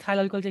बन्छ हैन इथाइल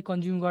अल्कोहल चाहिँ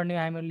कन्ज्युम गर्ने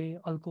हामीहरूले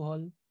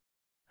अल्कोहल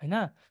हैन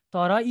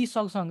तर यी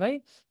सँगसँगै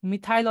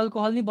मिथाइल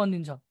अल्कोहल नि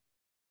बनिन्छ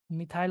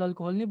मिथाइल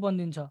अल्कोहल नि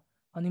बनिन्छ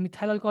अनि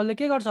मिथाइल अल्कोहलले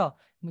के गर्छ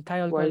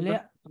मिथाइल अल्कोहलले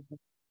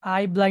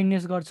आई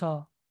ब्लाइन्डनेस गर्छ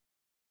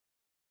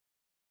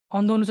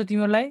अन्धो हुनु छ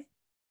तिमीहरूलाई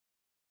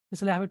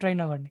त्यसैले आफै ट्राई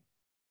नगर्ने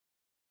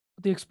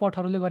त्यो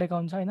एक्सपर्टहरूले गरेका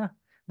हुन्छ हैन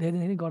धेरै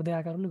धेरै गर्दै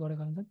आएकाहरूले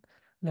गरेका हुन्छन्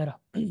लिएर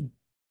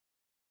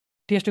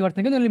टेस्ट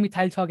गर्छन् कि उनीहरूले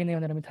मिथाइल छ कि नै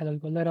भनेर मिथाइल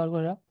अल्कोहल लिएर अर्को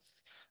हेर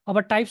अब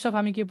टाइप्स अफ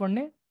हामी के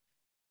पढ्ने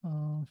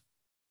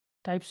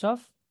टाइप्स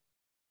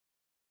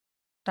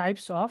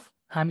अफ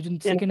हामी जुन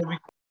second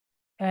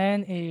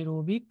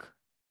anaerobic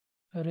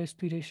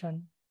respiration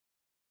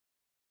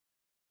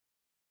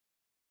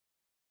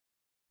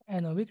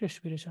anaerobic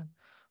respiration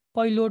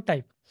पहिलो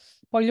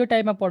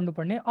टाइपमा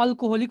पढ्नुपर्ने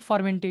अल्कोहोलिक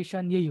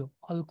फर्मेन्टेसन यही हो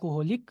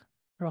अल्कोहोलिक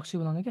रक्सी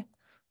बनाउने के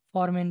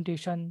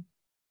फर्मेन्टेसन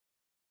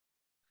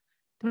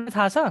तिमीलाई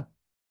थाहा छ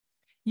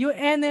यो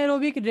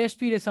एनारोबिक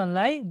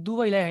रेस्पिरेसनलाई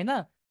दुवैलाई हैन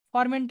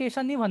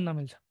फर्मेन्टेसन नि भन्न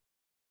मिल्छ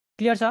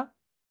क्लियर छ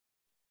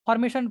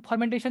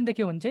फर्मेन्टेसन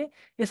देख्यो भने चाहिँ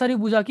यसरी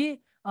बुझ कि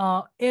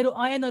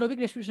एनारोबिक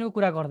रेस्पिरेसनको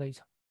कुरा गर्दैछ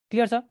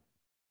क्लियर छ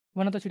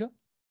भन त छिटो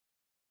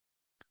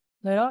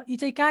ल यी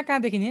चाहिँ कहाँ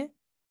देखिने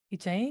यी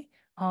चाहिँ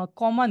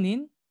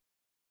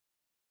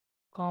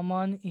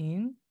common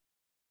in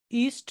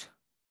east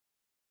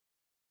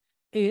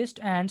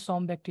and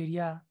some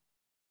bacteria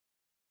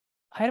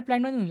higher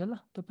प्लान्टमा नि हुन्छ ल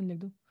त्यो पनि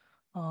लेख्दो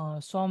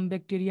सम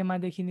ब्याक्टेरियामा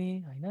देखिने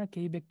हैन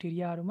केही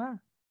ब्याक्टेरियाहरुमा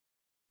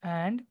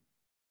एन्ड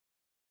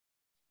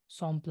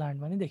सम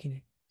प्लान्टमा नि देखिने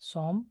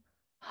सम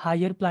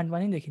हायर प्लान्टमा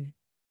नि देखिने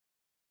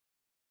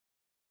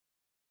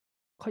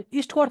खै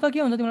इस्टको अर्थ के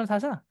हुन्छ तिमीलाई थाहा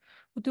छ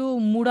त्यो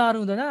मुडाहरु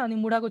हुँदैन अनि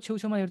मुडाको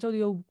छेउछेउमा हेर्छौ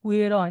यो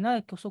कुहेर हैन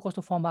कस्तो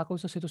कस्तो फर्म भएको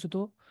छ सेतो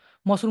सेतो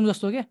मसरुम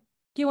जस्तो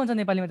के भन्छ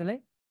नेपालीमा त्यसलाई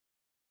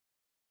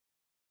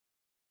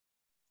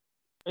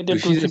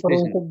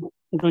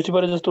ढुसी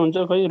परे जस्तो हुन्छ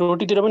खै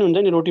रोटीतिर पनि हुन्छ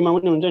नि रोटीमा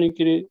पनि हुन्छ नि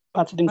के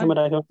 5 दिनसम्म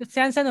राख्यो त्यो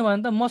सानो भयो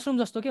भने त मसरुम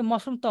जस्तो के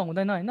मसरुम त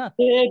हुँदैन हैन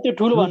ए त्यो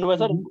ठुलो भन्नुभयो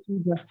सर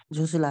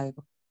झुसु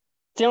लागेको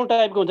च्याउ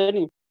टाइपको हुन्छ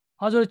नि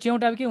हजुर च्याउ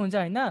टाइप के हुन्छ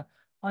हैन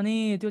अनि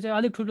त्यो चाहिँ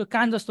अलिक ठुलो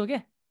कान जस्तो के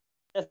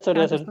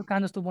कान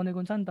जस्तो बनेको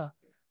हुन्छ नि त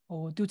हो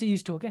त्यो चाहिँ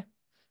इस्ट हो के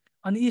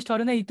अनि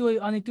इस्टहरु नै त्यो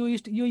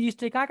इस्ट यो इस्ट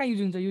चाहिँ कहाँ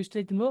युज हुन्छ यो इस्ट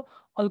चाहिँ तिम्रो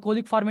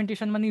अल्कोहोलिक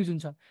फर्मेन्टेसनमा नि युज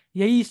हुन्छ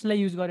यही इस्टलाई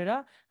युज गरेर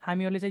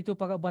हामीहरूले चाहिँ त्यो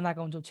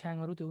बनाएको हुन्छौँ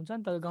छ्याङहरु त्यो हुन्छ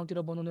नि त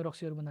गाउँतिर बनाउने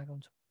रक्सीहरु बनाएको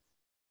हुन्छ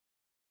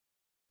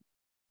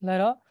ल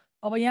र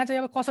अब यहाँ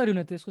चाहिँ अब कसरी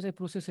हुने त्यसको चाहिँ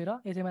प्रोसेस हेर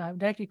यो चाहिँ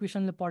डाइरेक्ट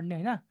इक्वेसनले पढ्ने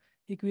हैन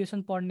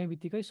इक्वेसन पढ्ने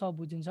बित्तिकै सब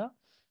बुझिन्छ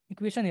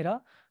इक्वेसन हेर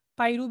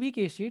पाइरुभिक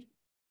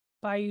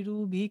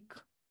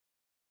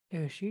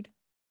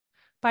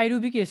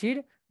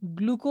एसिड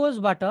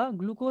ग्लुकोजबाट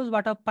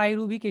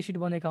पाइरुभिक एसिड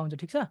बनेका हुन्छ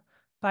ठीक छ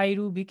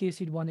पाइरुभिक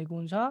एसिड बनेको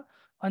हुन्छ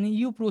अनि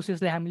यो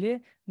प्रोसेसले हामीले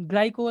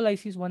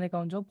ग्लाइकोलाइसिस बनेका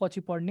हुन्छौँ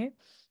पछि पढ्ने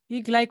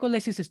यी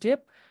ग्लाइकोलाइसिस स्टेप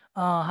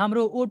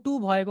हाम्रो O2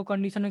 भएको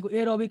कन्डिसनको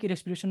एरोबिक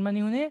रेस्पिरेसनमा नि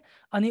हुने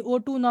अनि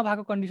O2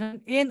 नभएको कन्डिसन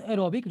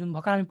एनएरोबिक जुन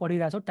भर्खर हामी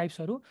पढिरहेछौँ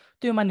टाइप्सहरु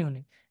त्योमा नि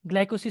हुने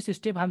ग्लाइकोसिस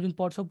स्टेप हामी जुन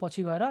पढ्छौँ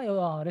पछि गएर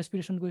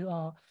रेस्पिरेसनको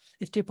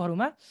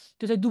स्टेपहरुमा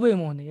त्यो चाहिँ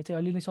दुवैमा हुने यो चाहिँ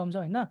अलि नै सम्झ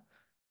हैन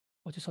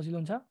पछि सजिलो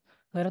हुन्छ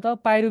हेर त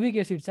पाइरुभिक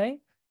एसिड चाहिँ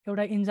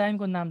एउटा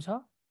इन्जाइमको नाम छ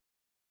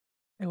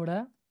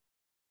एउटा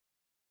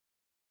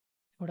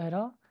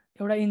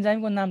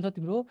इन्जाइमको नाम छ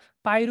तिम्रो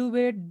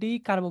पाइरुभेट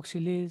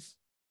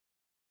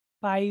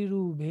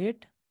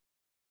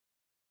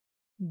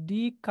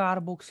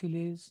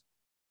डिकार्बोक्सिलेज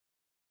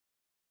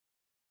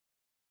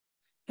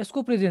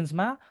यसको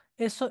प्रेजेन्समा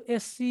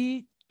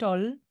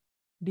एसिटल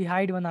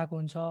डिहाइड बनाएको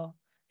हुन्छ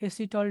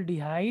एसिटल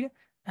डिहाइड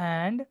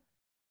एन्ड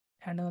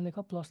लेख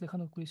प्लस लेख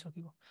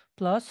नकुरिसकेको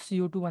प्लस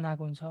CO2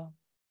 बनाएको हुन्छ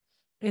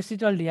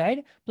एसिटल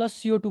डिहाइड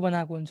प्लस CO2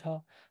 बनाएको हुन्छ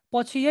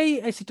पछि यही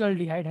एसिटल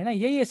डिहाइड हैन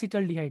यही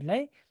एसिटल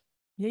डिहाइडलाई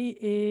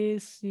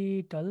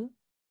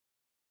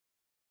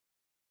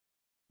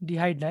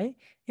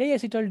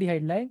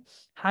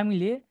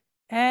हामीले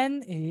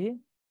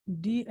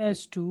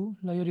NADH2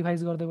 ल यो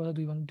रिभाइज गर्दै गर्दा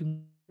 2 भन्नु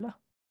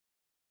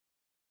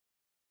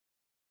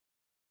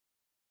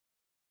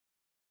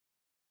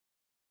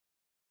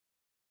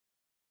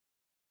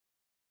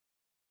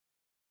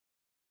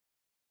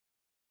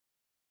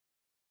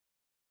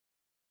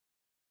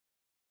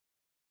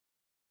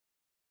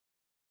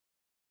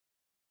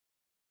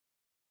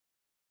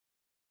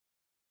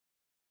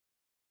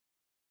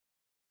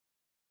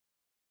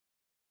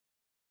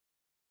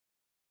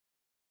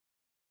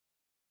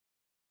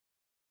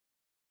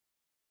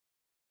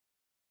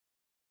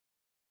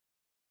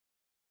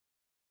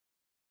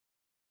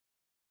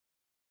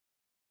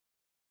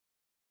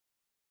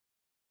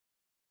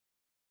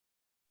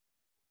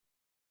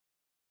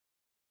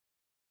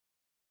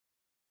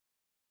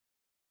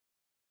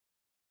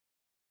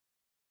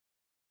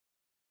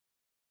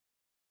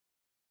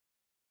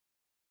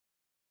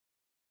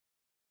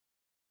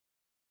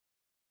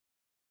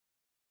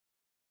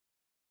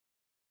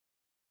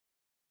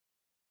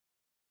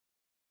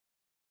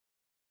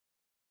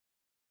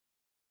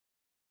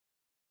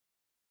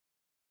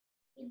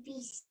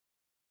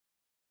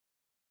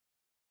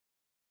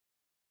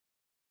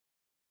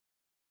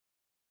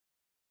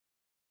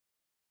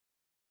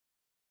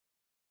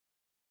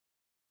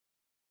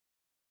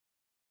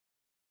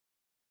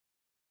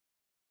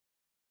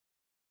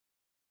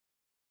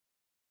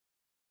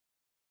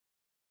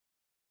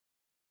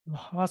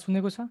आवाज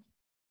सुनेको छ?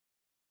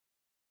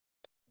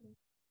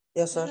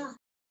 यस सर।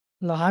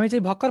 ल हामी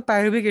चाहिँ भर्खर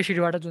पाइरुभिक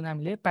एसिडबाट जुन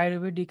हामीले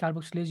पाइरुभेट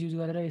डिकार्बोक्सिलेज युज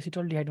गरेर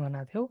एसिटल्डिहाइड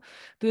बनाएको थियौँ,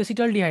 त्यो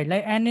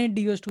एसिटल्डिहाइडलाई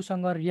NADH2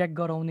 सँग रियाक्ट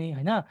गराउने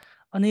हैन।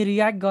 अनि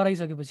रियाक्ट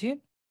गराइसकेपछि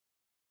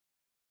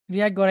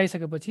यहाँ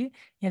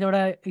चाहिँ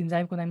एउटा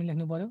इन्जाइमको नाम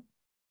लेख्नु पर्यो।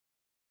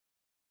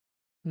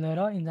 ल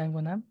र इन्जाइमको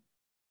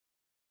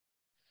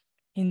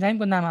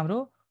नाम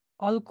हाम्रो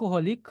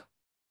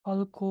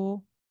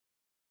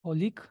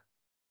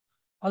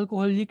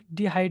अल्कोहोलिक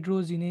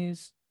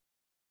डिहाइड्रोजिनेज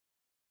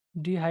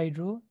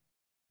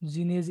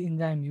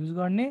इन्जाइम युज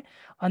गर्ने।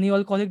 अनि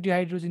अल्कोहोलिक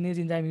डिहाइड्रोजिनेज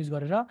इन्जाइम युज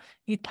गरेर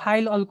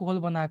इथाइल अल्कोहोल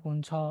बनाएको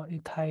हुन्छ,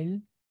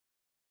 इथाइल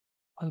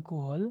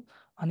अल्कोहोल।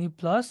 अनि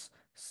प्लस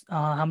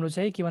हाम्रो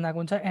चाहिँ के बनाएको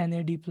हुन्छ,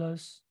 NAD+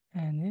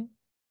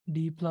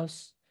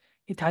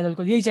 इथाइल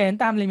अल्कोहोल। यही चाहियो नि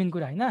त हामीले मेन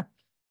कुरा हैन।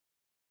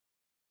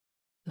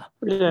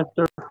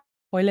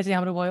 पहिला चाहिँ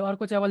हाम्रो भयो।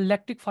 अर्को चाहिँ अब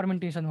ल्याक्टिक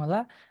फर्मेन्टेसन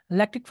होला।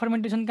 ल्याक्टिक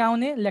फर्मेन्टेसन कहाँ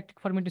हुने? ल्याक्टिक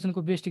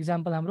फर्मेन्टेसनको बेस्ट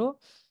इक्जाम्पल हाम्रो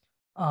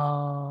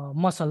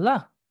मसल। ल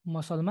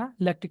मसलमा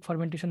ल्याक्टिक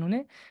फर्मेन्टेसन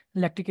हुने,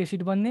 ल्याक्टिक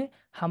एसिड बन्ने,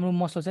 हाम्रो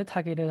मसल चाहिँ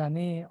थाकेर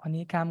जाने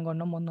अनि काम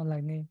गर्न मन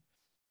नलाग्ने।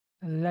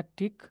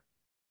 ल्याक्टिक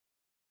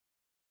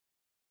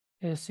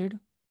एसिड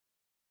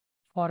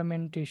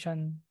फर्मेन्टेसन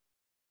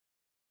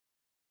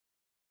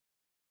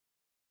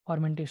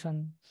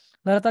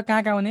ल त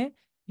कहाँ हुने?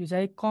 यो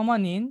चाहिँ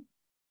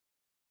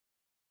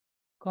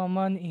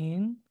common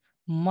in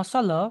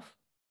muscle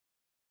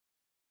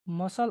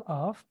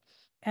of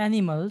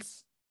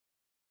animals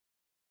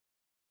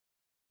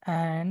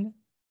and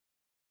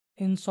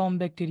in some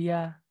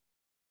bacteria।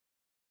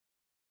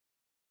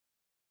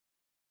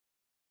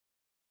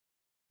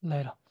 ल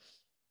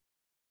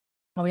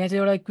अब यहाँ चाहिँ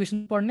एउटा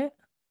इक्वेसन पढ्ने।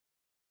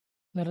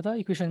 ल त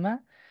इक्वेसनमा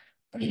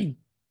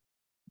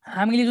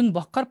हामीले जुन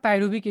भर्खर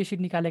पाइरुभिक एसिड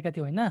निकालेका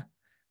थियौँ हैन,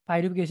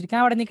 पाइरुभिक एसिड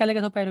कहाँबाट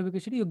निकालेका छौँ? पाइरुभिक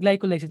एसिड यो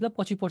ग्लाइकोलाइसिस। ल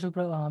पछि पढ्छौँ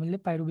हामीले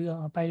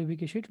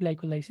पाइरुभिक acid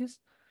glycolysis.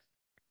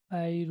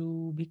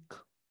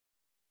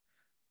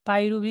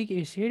 पाइरुभिक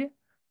acid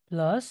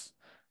plus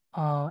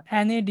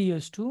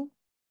NADH2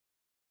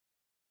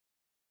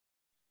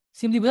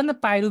 simply बुझ्नु न,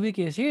 पाइरुभिक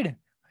एसिड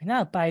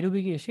हैन।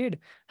 पाइरुभिक एसिड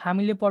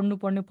हामीले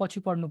पछि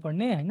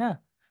पढ्नुपर्ने हैन,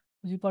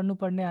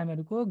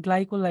 हामीहरूको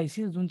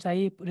ग्लाइकोलाइसिस जुन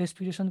चाहिँ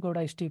रेस्पिरेसनको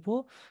एउटा स्टेप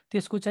हो,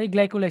 त्यसको चाहिँ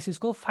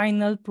ग्लाइकोलाइसिसको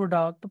फाइनल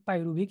प्रोडक्ट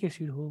पाइरुभिक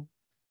एसिड हो।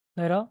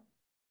 र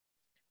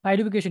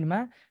पाइरुभिक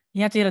एसिडमा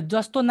यहाँ चाहिँ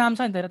जस्तो नाम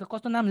छ नि त, हेर त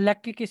कस्तो नाम,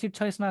 ल्याक्टिक एसिड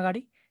छ यसमा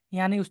अगाडि।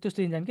 यहाँ नै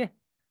उस्तो इन्जाइम के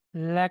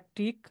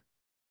ल्याक्टिक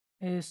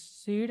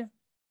एसिड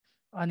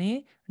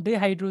अनि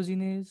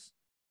डिहाइड्रोजिनेज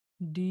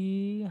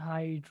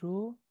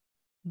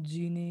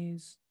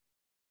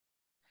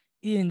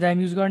यी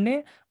इन्जाइम युज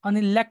गर्ने।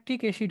 अनि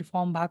ल्याक्टिक एसिड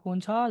फर्म भएको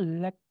हुन्छ,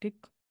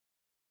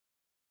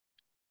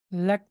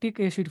 ल्याक्टिक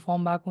एसिड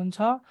फर्म भएको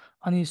हुन्छ।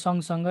 अनि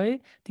सँगसँगै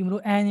तिम्रो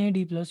NAD+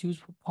 युज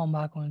फर्म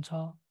भएको हुन्छ।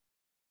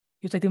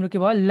 यो चाहिँ तिम्रो के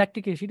भयो?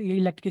 Lactic acid. यही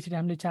ल्याक्टिक एसिड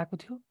हामीले चाहेको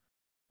थियो,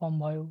 फर्म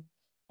भयो।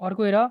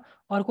 अर्को हेर,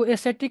 अर्को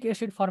acetic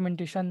acid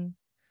fermentation,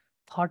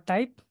 third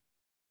type.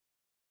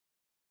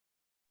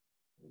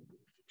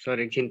 Sir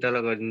एकछिन तल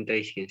गरिदिनु त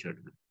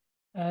स्क्रिनशट।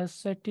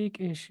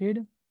 एसेटिक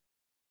एसिड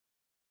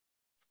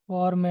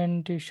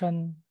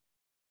फर्मेन्टेसन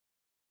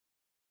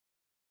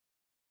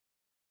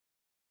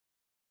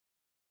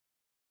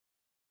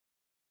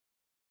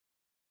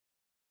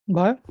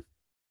भयो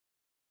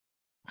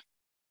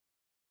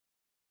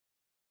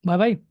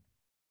भाइ?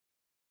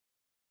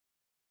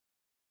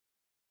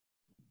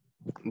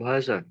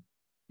 भयो सर।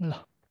 ल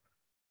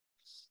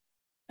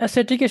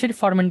एसेटिक एसिड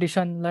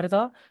फर्मेन्टेसन। ल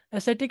त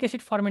एसेटिक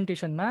एसिड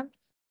फर्मेन्टेसनमा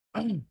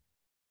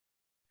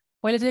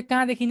पहिले चाहिँ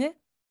कहाँ देखिने?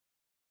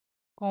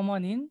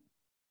 कमन इन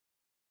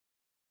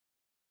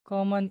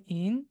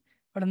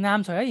एउटा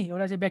नाम छ है,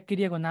 एउटा चाहिँ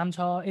ब्याक्टेरियाको नाम छ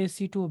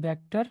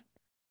एसिटोब्याक्टर।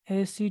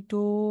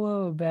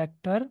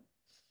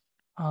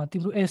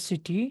 तिम्रो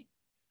एसिटी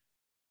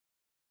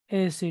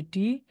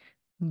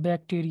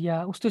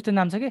ब्याक्टेरिया उस्तै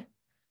नाम छ के,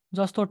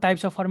 जस्तो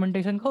टाइप्स अफ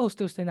फर्मेन्टेसनको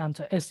उस्तै नाम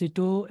छ।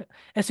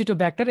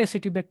 एसिटोब्याक्टर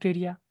एसिटी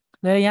ब्याक्टेरिया।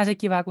 ल यहाँ चाहिँ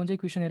के भएको हुन्छ?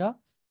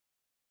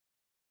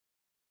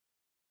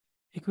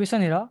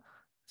 इक्वेसन हेर,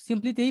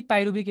 सिम्पली त्यही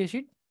पाइरुभिक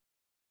एसिड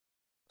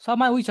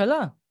सबमा उही छ।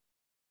 ल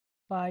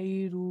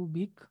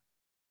पाइरुभिक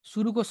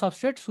सुरुको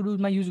सबस्ट्रेट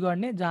सुरुमा युज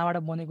गर्ने जहाँबाट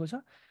बनेको छ।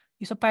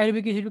 यो सब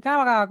पाइरुभिक एसिड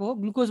कहाँबाट आएको हो?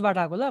 ग्लुकोजबाट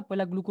आएको। ल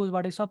पहिला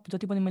ग्लुकोजबाट सब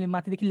जति पनि मैले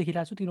माथिदेखि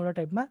लेखिरहेको छु तीनवटा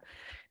टाइपमा,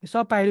 यो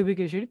सब पाइरुभिक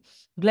एसिड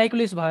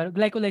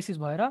ग्लाइकोलाइसिस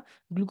भएर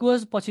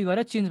ग्लुकोज पछि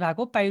गएर चेन्ज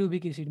भएको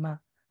पाइरुभिक एसिडमा।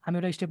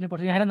 हामी एउटा स्टेप नै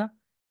पर्छ। यहाँ हेर न,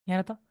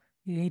 यहाँ त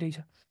यही रहेछ,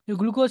 यो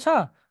ग्लुकोज छ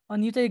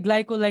अनि यो चाहिँ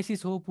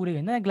ग्लाइकोलाइसिस हो पुरै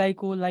हैन।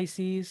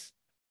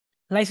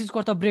 लाइसिसको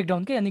अर्थ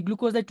ब्रेकडाउन के, अनि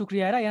ग्लुकोजलाई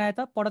टुक्रियाएर यहाँ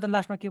त पढ त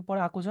लास्टमा के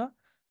आएको छ?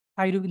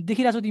 पाइरुभिक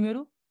देखिरहेको छौ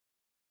तिमीहरू?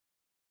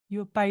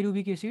 यो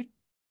पाइरुभिक एसिड,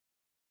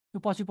 यो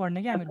पछि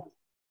पढ्ने क्या हामीहरू।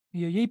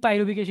 यही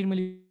पाइरुभिक एसिड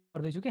मैले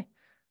गर्दैछु के।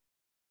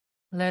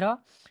 ल र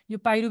यो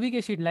पाइरुभिक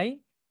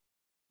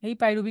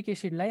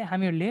एसिडलाई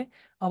हामीहरूले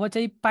अब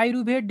चाहिँ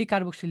पाइरुभेट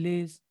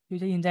डिकार्बोक्सिलेज यो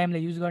चाहिँ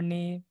इन्जाइमलाई युज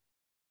गर्ने।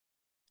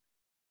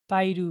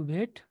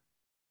 पाइरुभेट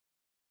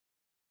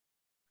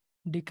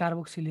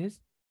डिकार्बोक्सिलेज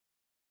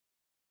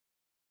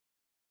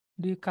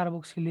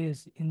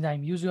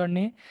इन्जाइम युज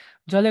गर्ने,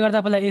 जसले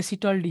गर्दा पहिला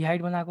एसिटल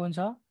डिहाइड बनाएको हुन्छ।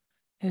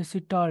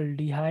 Acetal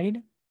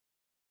डिहाइड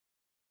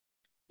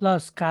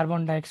plus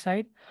carbon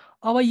dioxide.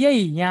 अब यही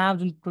यहाँ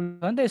जुन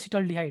प्रोडक्ट हो नि त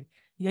एसिटल डिहाइड,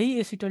 यही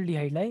एसिटल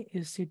डिहाइडलाई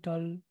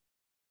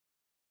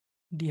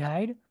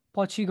डिहाइड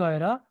पछि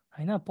गएर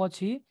हैन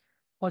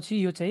पछि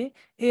यो चाहिँ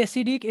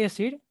acetic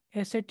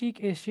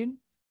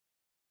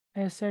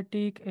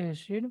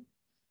acid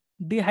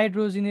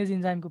dehydrogenase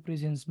इन्जाइमको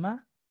प्रेजेन्समा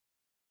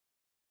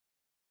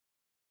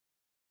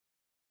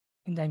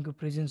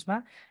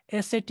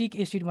acetic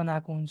acid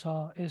बनाएको हुन्छ।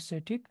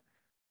 एसेटिक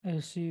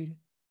एसिड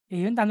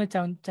यही हो नि त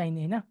हामीलाई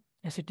चाहिने हैन,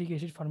 एसेटिक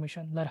एसिड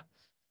फर्मेसन। ल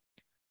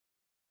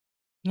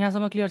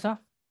यहाँसम्म क्लियर छ?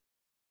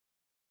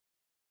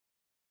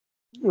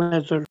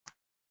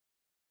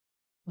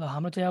 ल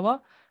हाम्रो चाहिँ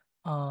अब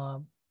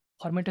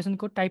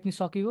फर्मेन्टेसनको टाइप नि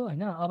सकियो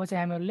हैन। अब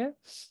चाहिँ हामीहरूले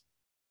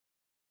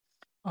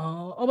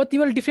अब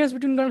तिमीहरूले डिफ्रेन्स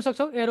बिट्विन गर्न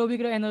सक्छौ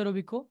एरोबिक र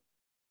एनारोबिकको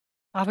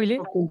आफैले?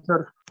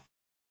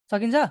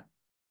 सकिन्छ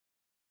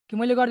कि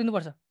मैले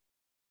गरिदिनुपर्छ?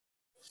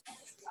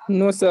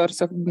 नो सर,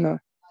 सक्दिन।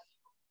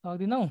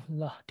 सक्दिनौ?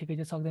 ल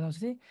ठिकै छ, सक्दैनौ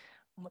चाहिँ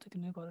म त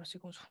तिमीलाई गरेर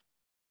सिकाउँछु।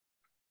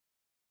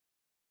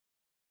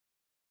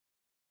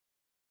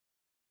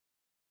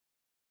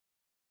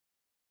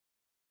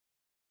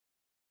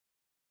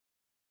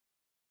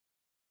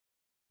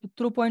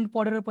 यत्रो पोइन्ट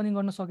पढेर पनि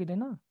गर्न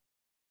सकिँदैन?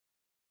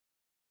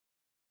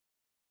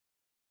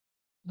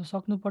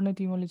 सक्नुपर्ने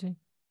तिमीले चाहिँ।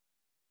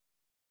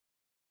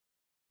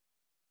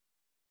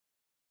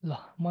 ल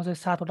म चाहिँ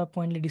 7वटा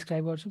पोइन्टले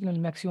डिस्क्राइब गर्छु, किनभने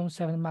म्याक्सिमम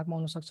 7 मार्कमा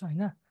आउन सक्छ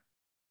हैन।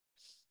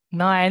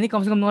 नआए नि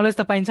कमसेकम नलेज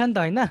त पाइन्छ नि त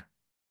हैन।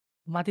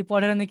 माथि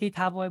पढेर नै केही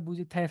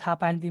थाहा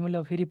पाएन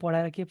तिमीले, फेरि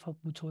पढाएर के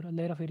बुझ्छौ र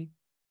लिएर फेरि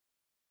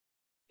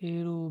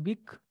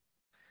एरोबिक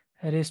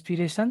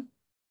रेस्पिरेसन,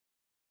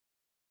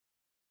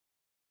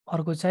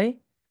 अर्को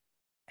चाहिँ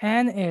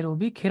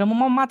एनएरोबिक। हेर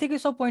म माथिकै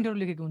सब पोइन्टहरू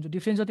लेखेको हुन्छु,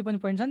 डिफ्रेन्स जति पनि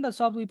पोइन्ट छ नि त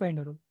सबै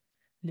पोइन्टहरू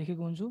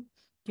लेखेको हुन्छु,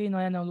 केही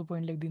नयाँ नौलो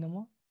पोइन्ट लेख्दिनँ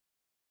म।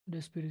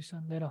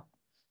 रेस्पिरेसन लिएर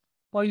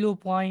पहिलो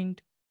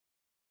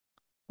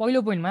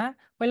पोइन्टमा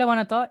पहिला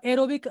भन त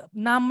एरोबिक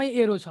नाममै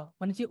एरो छ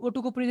भनेपछि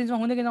O2 को प्रेजेन्समा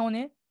हुने कि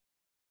नहुने?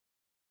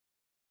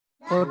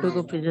 O2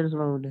 को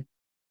प्रेजेन्समा हुने।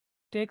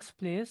 Takes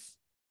place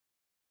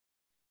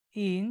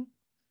in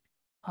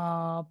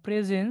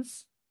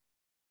presence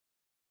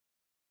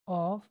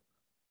of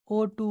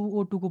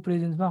O2 को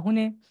प्रेजेन्समा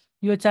हुने।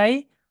 यो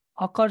चाहिँ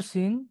occurs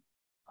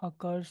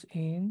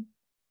in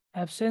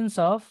absence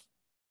of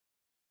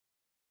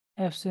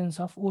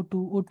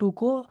O2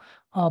 को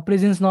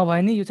प्रेजेन्स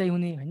नभए नि यो चाहिँ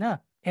हुने हैन,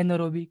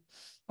 एनारोबिक।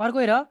 अर्को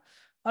हेर,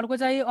 अर्को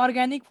चाहिँ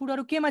अर्ग्यानिक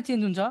फुडहरू केमा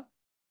चेन्ज हुन्छ?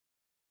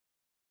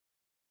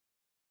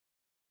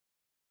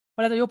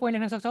 पहिला त यो पोइन्ट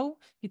लेख्न सक्छौ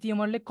कि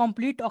तिमीहरूले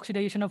complete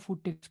अक्सिडाइजेसन of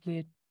food takes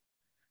place.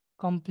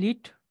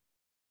 Complete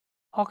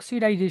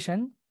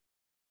अक्सिडाइजेसन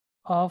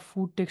of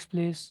food takes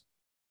place.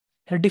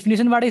 हेर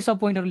डेफिनेसनबाटै सब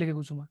पोइन्टहरू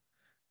लेखेको छु म।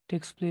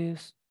 टेक्स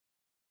प्लेस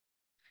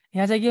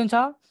यहाँ चाहिँ के हुन्छ?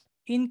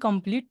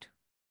 Incomplete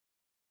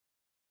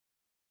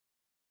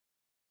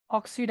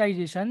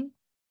अक्सिडाइजेसन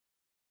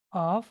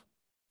of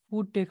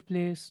food take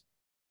place.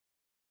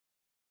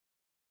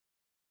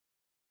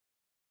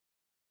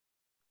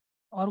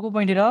 अर्को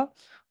पोइन्ट हेर,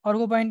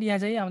 अर्को पोइन्ट यहाँ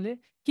चाहिँ हामीले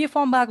के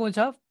फर्म भएको हुन्छ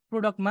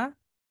प्रोडक्टमा?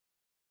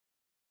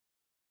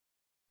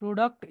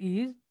 Product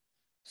is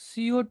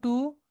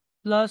CO2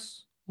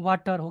 plus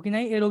water हो कि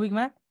नै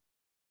एरोबिकमा?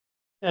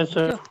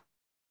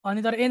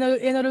 अनि तर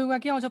एनारोबिकमा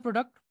के आउँछ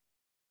प्रोडक्ट?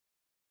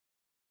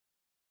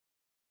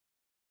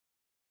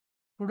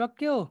 प्रोडक्ट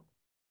के हो?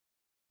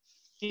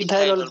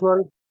 Ethyl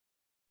alcohol.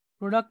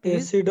 Product is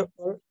acid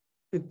और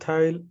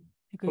इथाइल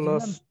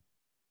प्लस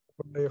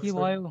के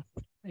भयो?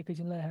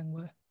 एकैछिनलाई ह्याङ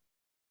भयो।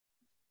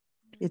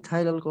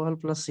 Ethyl alcohol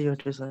plus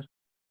CO2 sir.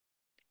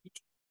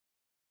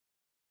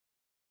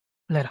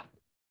 ल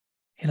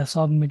हेर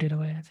सब मेटेर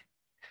भयो यहाँ चाहिँ।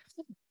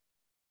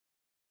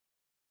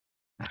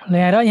 ल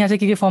यहाँ चाहिँ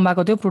के फर्म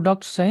भएको थियो?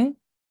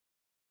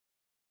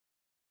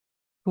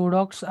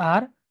 Products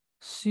are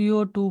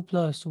CO2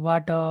 plus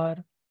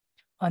water.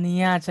 अनि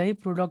यहाँ चाहिँ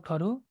प्रोडक्ट्स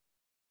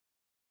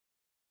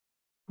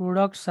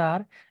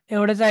आर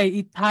एउटा चाहिँ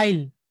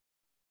इथाइल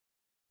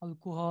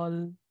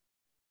अल्कोहल,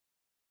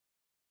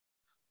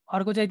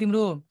 अर्को चाहिँ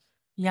तिम्रो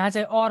यहाँ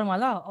चाहिँ अरमा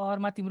ल,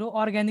 अरमा तिम्रो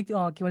अर्ग्यानिक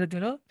के भन्छ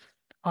तिम्रो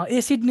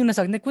एसिड नि हुन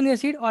सक्ने। कुन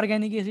एसिड?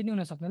 अर्ग्यानिक एसिड नि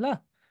हुन सक्ने। ल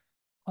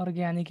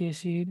अर्ग्यानिक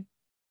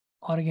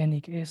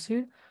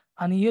एसिड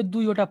अनि यो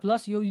दुईवटा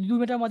प्लस यो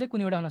दुईवटा मध्ये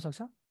कुनै एउटा हुन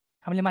सक्छ।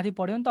 हामीले माथि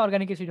पढ्यौँ नि त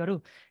अर्ग्यानिक एसिडहरू,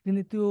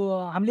 त्यो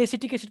हामीले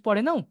एसिटिक एसिड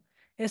पढेनौ।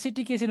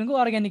 एसिटिक एसिड भनेको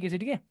अर्ग्यानिक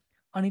एसिड के।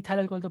 अनि इथाइल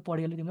अल्कोहल त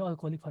पढिहाल्यो तिमीले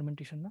अल्कोहोलिक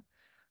फर्मेन्टेसनमा।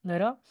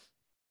 लिएर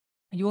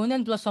यो हुने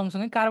अनि प्लस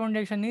सँगसँगै कार्बन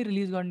डाइअक्साइड नै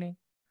रिलिज गर्ने।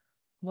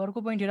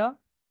 अर्को पोइन्ट हेर,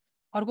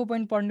 अर्को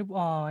पोइन्ट पढ्ने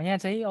यहाँ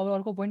चाहिँ अब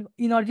अर्को पोइन्ट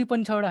इनर्जी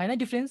पनि छ एउटा हैन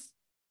difference.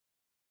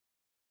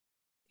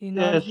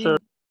 Energy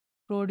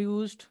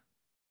produced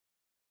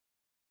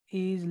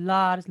is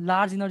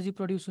large energy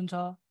produce हुन्छ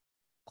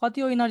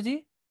कति हो एनर्जी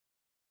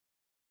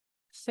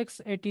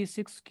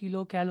 686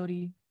 किलो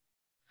क्यालोरी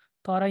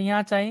तर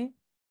यहाँ चाहिँ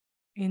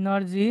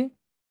energy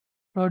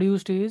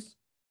produced is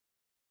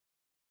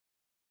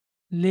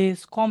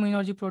lace com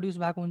energy produce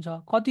भएको हुन्छ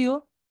कति हो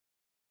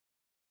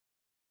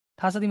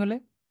थाहा छ तिमीलाई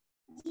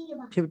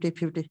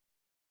 50-50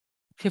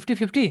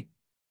 50-50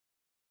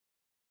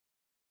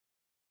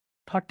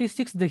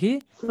 36 देखि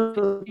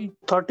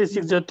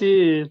 36 जति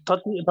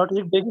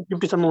 36 देखि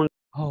 50 सम्म हुन्छ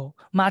हो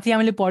माथि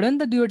हामीले पढ्यो नि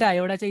त दुईवटा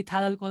एउटा चाहिँ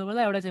इथानल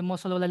अल्कोहलवाला एउटा चाहिँ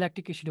मसलवाला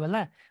ल्याक्टिक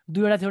एसिडवाला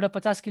दुईवटा थियो एउटा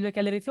 50 किलो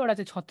क्यालोरी थियो एउटा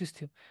चाहिँ 36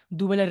 थियो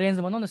दुवैलाई रेन्ज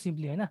बनाऊ न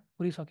सिम्पली हैन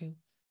पुरिसक्यो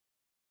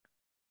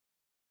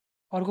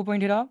अर्को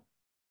पोइन्ट हेर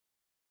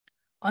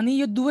अनि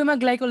यो दुवैमा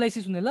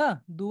ग्लाइकोलाइसिस हुने ल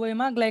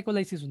दुवैमा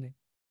ग्लाइकोलाइसिस हुने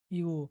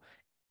यो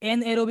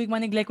एनएरोबिकमा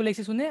नि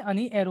ग्लाइकोलाइसिस हुने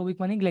अनि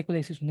एरोबिकमा नि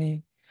ग्लाइकोलाइसिस हुने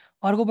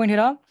अर्को पोइन्ट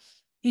हेर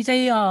यी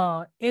चाहिँ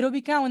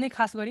एरोबिक कहाँ हुने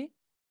खास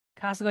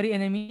गरी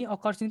एनेमी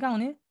अकर्स इन कहाँ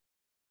हुने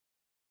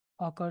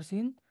अकर्स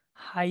इन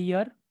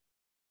हायर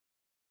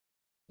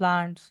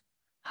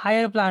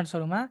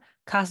प्लान्ट्सहरुमा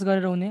खास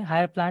गरेर हुने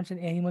हायर प्लान्ट्स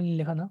एन्ड एनिमल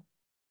लेख न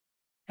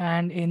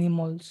एन्ड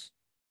एनिमल्स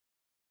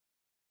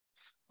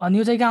अनि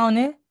यो चाहिँ कहाँ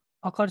हुने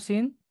अकर्स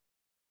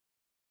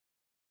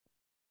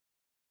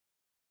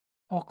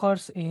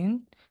इन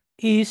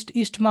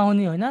ईस्टमा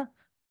हुने होइन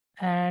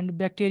एन्ड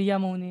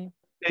ब्याक्टेरियामा हुने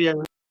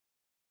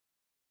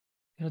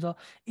हेर त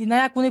यी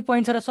नयाँ कुनै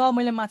पोइन्ट छ र सब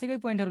मैले माथिकै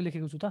पोइन्टहरु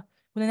लेखेको छु त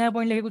कुनै नयाँ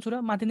पोइन्ट लेखेको छु र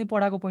माथि नै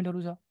पढाएको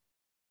पोइन्टहरु छ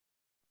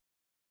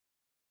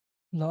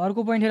ल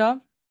अर्को पोइन्ट हेर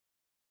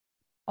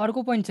अर्को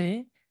पोइन्ट चाहिँ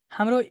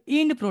हाम्रो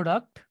and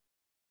product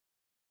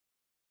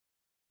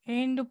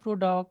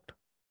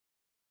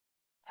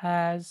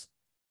has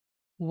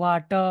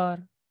water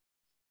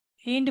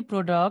end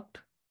product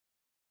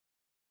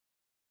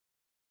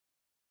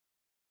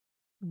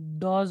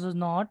does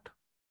not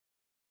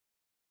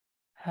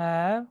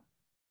have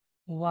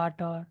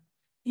water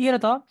हेर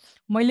त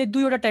मैले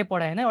दुईवटा टाइप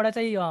पढाएँ हैन एउटा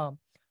चाहिँ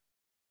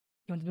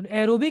के भन्छ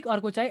एरोबिक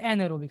अर्को चाहिँ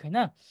एनाएरोबिक हैन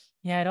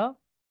यहाँ हेर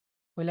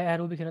पहिला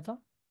एरोबिक हेर त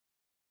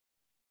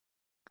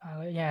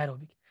यहाँ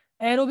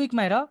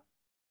एरोबिकमा हेर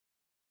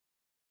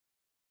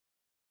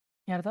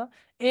यहाँ त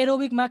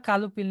एरोबिकमा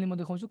कालो पेनले म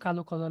देखाउँछु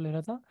कालो कलर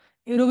हेर त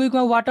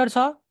एरोबिकमा वाटर छ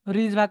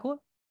रिलिज भएको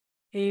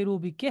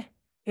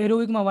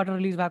एरोबिकमा वाटर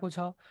रिलिज भएको छ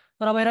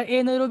तर अब हेर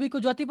एनाएरोबिकको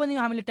जति पनि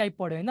हामीले टाइप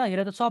पढ्यो हैन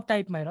हेर त सब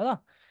टाइपमा हेर ल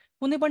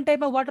कुनै पनि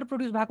टाइपमा वाटर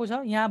प्रोड्युस भएको छ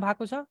यहाँ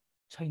भएको छ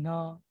छैन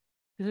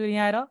त्यसैले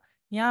यहाँ हेर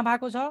यहाँ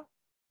भएको छ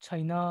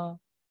छैन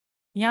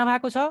यहाँ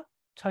भएको छ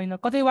छैन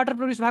कतै वाटर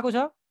प्रोड्युस भएको छ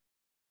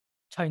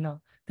छैन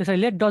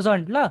त्यसैले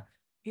डजन्ट ल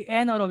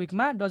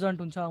एनाएरोबिकमा डजन्ट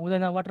हुन्छ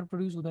हुँदैन वाटर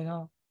प्रोड्युस हुँदैन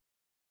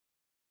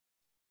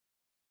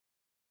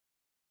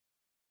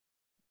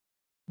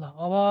ल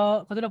अब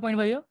कतिवटा पोइन्ट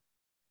भयो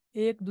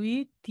 1 2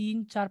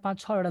 3 4 5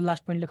 6 एउटा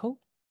लास्ट पोइन्ट लेखौ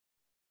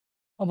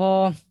अब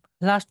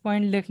लास्ट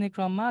पोइन्ट लेख्ने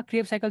क्रममा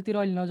क्रेब साइकलतिर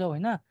अहिले नजाऊ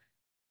हैन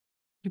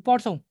यो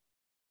पढ्छौ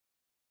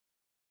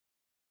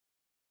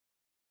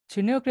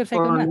छिन्यो क्रेब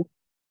साइकलमा ल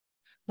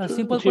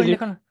सिम्पल पोइन्ट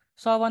लेखन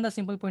सबभन्दा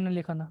सिम्पल पोइन्ट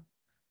लेखन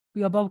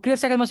यो अब क्रेब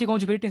साइकलमा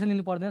सिकाउँछु फेरि टेन्सन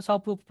लिनु पर्दैन सब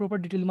प्रोपर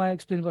डिटेलमा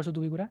एक्सप्लेन गर्छु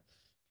दुवै कुरा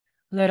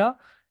ल हेर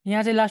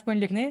यहाँ चाहिँ लास्ट पोइन्ट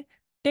लेख्ने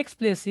टेक्स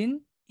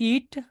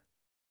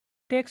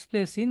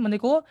प्लेस इन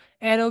भनेको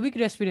aerobic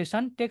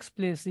respiration takes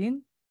place in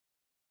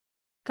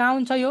कहाँ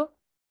हुन्छ यो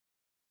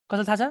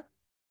कसलाई थाहा छ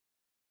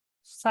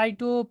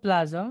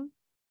साइटोप्लाज्म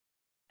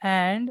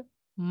एन्ड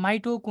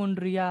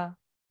माइटोकोन्ड्रिया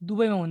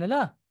दुवैमा हुने ल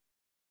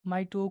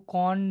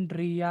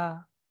माइटोकोन्ड्रिया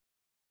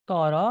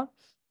तर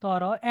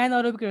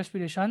एनाएरोबिक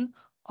रेस्पिरेसन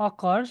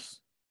अकर्स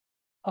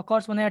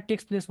भने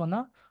टेक्स प्लेस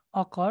भन्न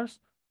अकर्स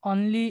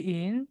ओन्ली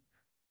इन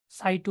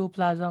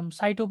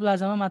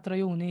साइटोप्लाज्ममा मात्र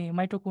यो हुने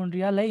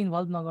माइटोकोन्ड्रियालाई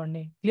इन्भल्भ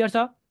नगर्ने क्लियर छ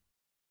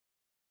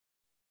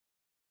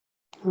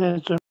ल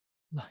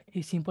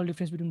यही सिम्पल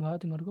डिफरेन्स बिट्विन भयो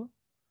तिमीहरुको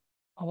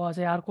अब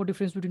चाहिँ अर्को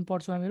डिफरेन्स बिट्विन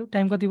पढ्छौँ हामीहरु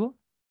टाइम कति भयो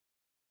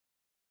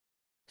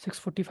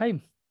 6:45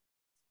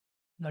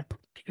 ल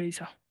ठिकै छ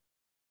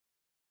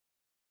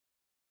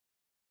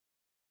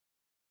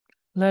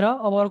ल र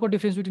अब अर्को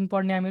डिफरेन्स बिट्विन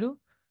पढ्ने हामीहरु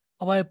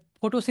अब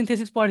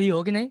फोटोसिन्थेसिस पढियो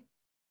हो कि नै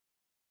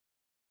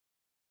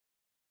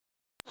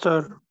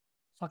सर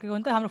सकेको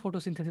नि त हाम्रो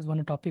फोटोसिन्थेसिस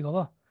भन्ने टपिक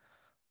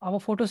अब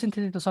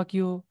फोटोसिन्थेसिस त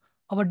सकियो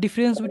अब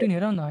डिफरेन्स बिट्विन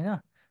हेरौँ न हैन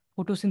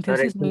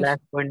फोटोसिन्थेसिस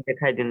लास्ट पोइन्ट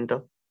देखाइदिनु त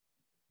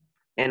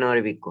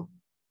एनाएरोबिकको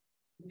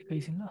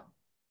एकैछिन ल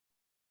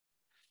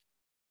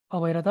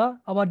अब हेर त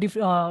अब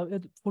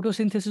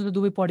फोटोसिन्थेसिस त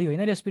दुवै पढ्यो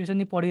हैन रेस्पिरेसन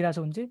नि पढिरहेछ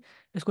भने चाहिँ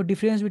यसको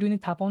डिफरेन्स बिट्विन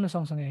थाहा पाउन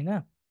सँगसँगै हैन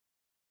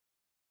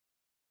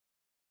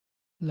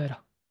ल र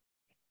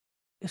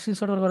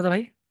स्क्रिनशट गर्दा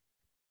भाइ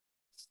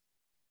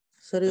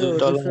सर यो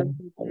डिफरेन्स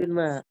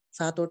बिट्विनमा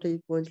 7 वटै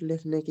पोइन्ट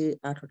लेख्ने कि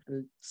 8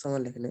 वटासम्म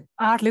लेख्ने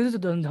 8 लेख्दै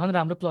झन्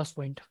राम्रो प्लस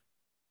पोइन्ट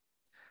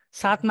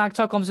 7 मार्क छ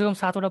कमसेकम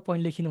 7 वटा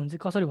पोइन्ट लेखिनु हुन्छ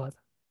कसरी भयो त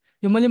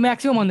यो मैले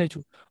म्याक्सिमम भन्दैछु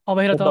अब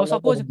हेर त अब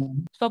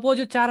सपोज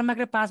यो 4 मार्क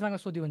र 5 मार्कमा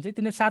सोध्यो भने चाहिँ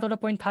तिमीले 7 वटा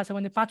पोइन्ट थाहा छ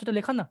भने 5 वटा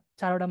लेख न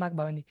 4 वटा मार्क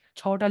भयो भने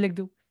 6 वटा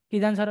लेख्दिउ के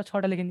जान्छ र 6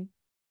 वटा लेख्ने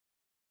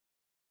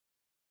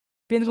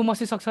पेनको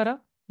मसी सक्छ र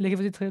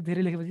लेखेपछि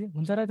धेरै लेखेपछि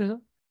हुन्छ र त्यसो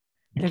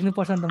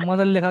लेख्नुपर्छ नि त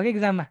मजाले लेख कि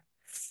एक्जाममा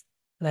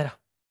लिएर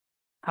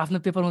आफ्नो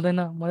पेपर हुँदैन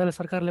मजाले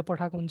सरकारले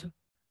पठाएको हुन्छ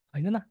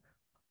होइन न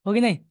हो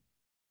कि नै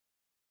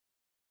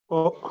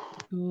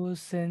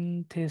फोटोसिन्थेसिस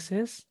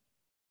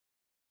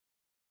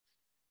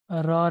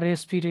र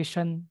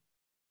रेस्पिरेसन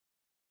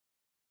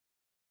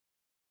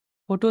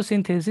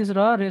फोटोसिन्थेसिस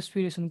र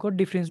रेस्पिरेसनको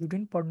डिफ्रेन्स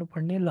बिट्विन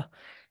पढ्नुपर्ने ल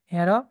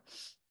यहाँ र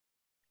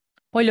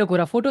पहिलो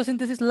कुरा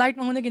फोटोसिन्थेसिस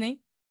लाइटमा हुने कि नै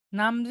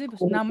नामै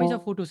छ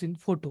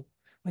फोटो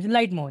भनेपछि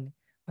लाइटमा हुने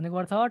भनेको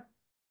अर्थ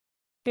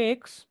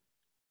टेक्स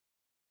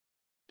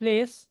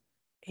प्लेस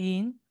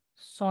इन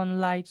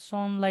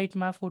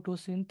सनलाइटमा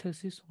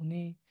फोटोसिन्थेसिस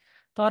हुने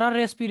तर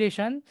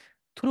respiration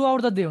through out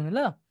the day हुने ल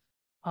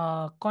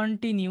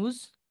कन्टिन्युज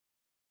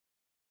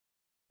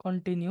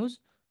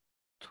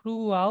थ्रु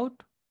आउट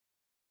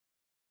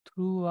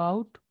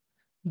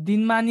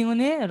दिनमा नि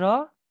हुने र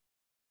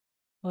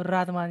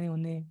रातमा नि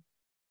हुने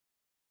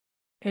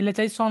यसले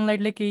चाहिँ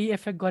सनलाइटले केही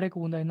एफेक्ट गरेको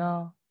हुँदैन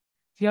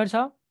क्लियर छ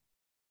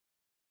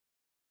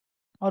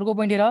अर्को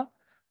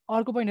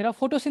पोइन्ट हेर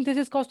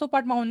फोटोसिन्थेसिस कस्तो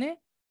पार्टमा हुने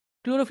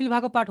क्लोरोफिल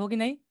भएको पार्ट हो कि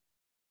नै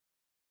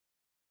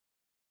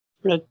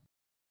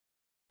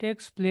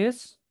टेक्स प्लेस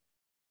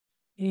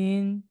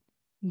इन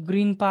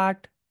ग्रीन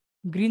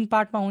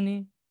पार्टमा हुने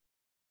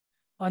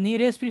अनि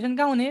रेस्पिरेसन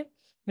कहाँ हुने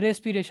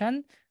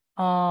रेस्पिरेसन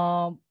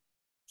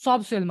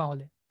सब सेलमा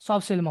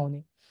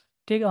हुने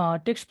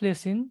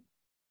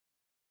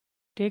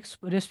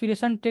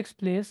respiration takes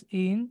place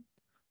in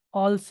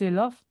all sale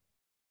of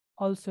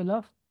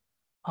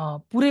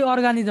पुरै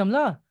अर्गानिजम ल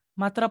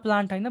मात्र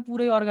प्लान्ट होइन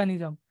पुरै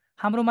अर्गानिजम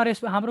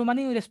हाम्रोमा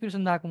नि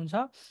रेस्पिरेसन भएको हुन्छ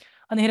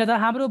अनि हेर त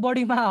हाम्रो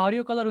बडीमा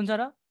हरियो कलर हुन्छ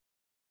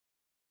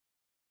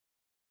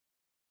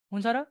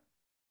र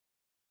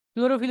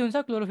क्लोरोफिल हुन्छ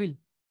क्लोरोफिल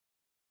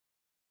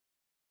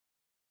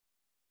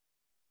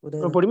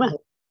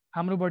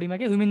हाम्रो बडीमा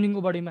के ह्युमन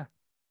बिङको बडीमा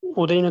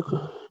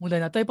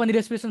हुँदैन तैपनि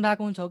रेस्पिरेसन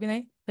भएको हुन्छ हो कि नै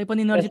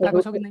तैपनि एनर्जी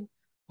पाएको छ कि नै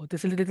हो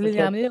त्यसैले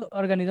हामीले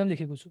अर्गानिजम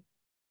लेखेको छु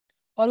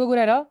अर्को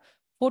कुरा हेर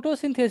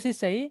फोटोसिन्थेसिस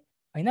चाहिँ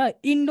होइन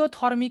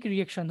इन्डोथर्मिक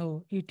रिएक्सन हो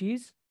इट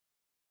इज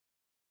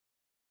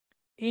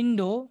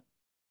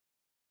इन्डोथर्मिक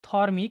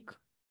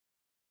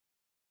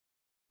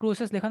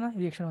प्रोसेस लेख न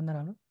रिएक्सन भन्दा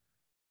राम्रो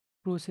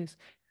प्रोसेस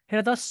हेर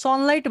त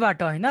सनलाइटबाट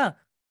होइन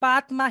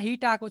पातमा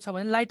हिट आएको छ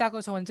भने लाइट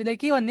आएको छ भने चाहिँ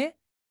के भन्ने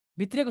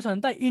भित्रिएको छ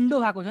भने त इन्डो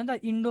भएको छ नि त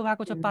इन्डो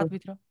भएको छ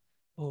पातभित्र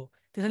हो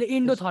त्यसैले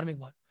इन्डोथर्मिक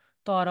भयो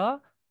तर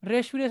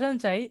रेस्पिरेसन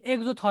चाहिँ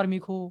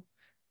एक्जोथर्मिक हो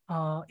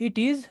इट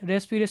इज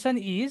रेस्पिरेसन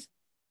इज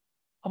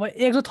अब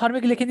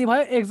एक्जोथर्मिक लेखिने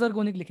भयो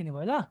एक्जर्गोनिक लेखिने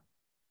भयो ल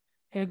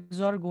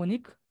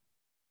एक्जर्गोनिक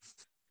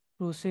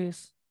प्रोसेस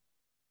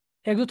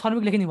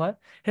एक्जोथर्मिक लेखिने भयो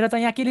हेर त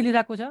यहाँ के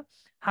लेखिरहेको छ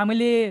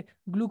हामीले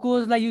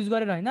ग्लुकोजलाई युज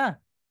गरेर होइन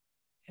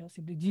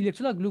जी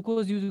लेख्छु ल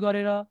ग्लुकोज युज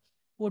गरेर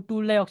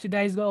O2लाई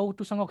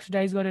O2सँग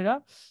अक्सिडाइज गरेर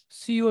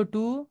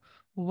CO2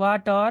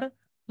 water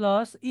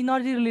plus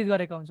energy release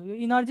गरेका हुन्छ यो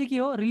इनर्जी के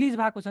हो रिलिज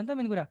भएको छ नि त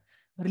मेन कुरा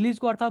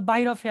रिलिजको अर्थ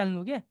बाहिर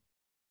फ्याल्नु के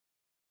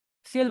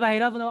सेल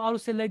बाहिर अरू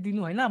सेललाई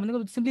दिनु होइन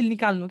भनेको सिम्पली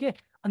निकाल्नु के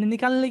अनि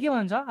निकाल्नुले के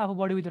भन्छ आफू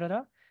बडीभित्र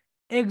र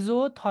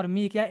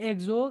एक्जोथर्मिक या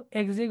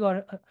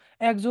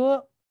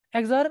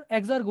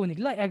एक्जर्गोनिक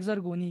ल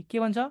एक्जर्गोनिक के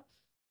भन्छ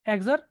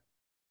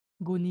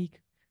एक्जर्गोनिक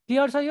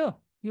क्लियर छ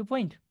यो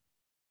पोइन्ट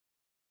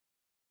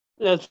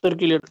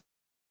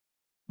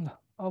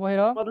अब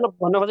हेर मतलब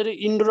भन्न खोजेर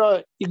इन्डो र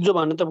एक्जो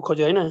भन्न त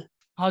खोज्यो हैन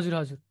हजुर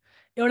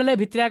एउटालाई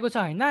भित्राएको छ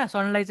होइन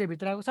सनलाइट चाहिँ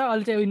भित्राएको छ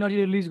अहिले चाहिँ इनर्जी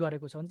रिलिज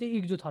गरेको छ भने चाहिँ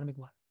एक्जोथर्मिक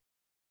भयो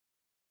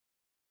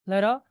ल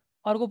र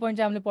अर्को पोइन्ट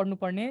चाहिँ हामीले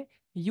पढ्नुपर्ने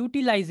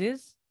utilises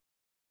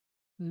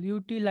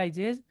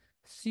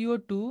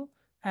CO2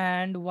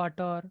 and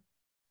water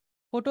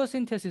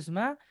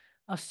फोटोसिन्थेसिसमा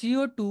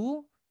CO2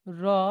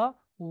 र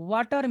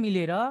वाटर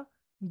मिलेर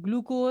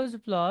ग्लुकोज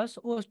प्लस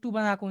O2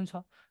 बनाएको हुन्छ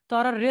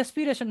तर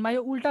रेस्पिरेसनमा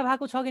यो उल्टा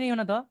भएको छ कि नै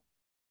भन त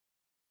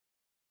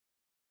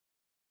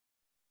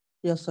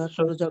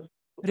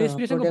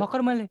रेस्पिरेसनको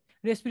भर्खर मैले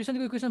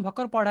रेस्पिरेसनको इक्वेसन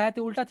भर्खर पढाएँ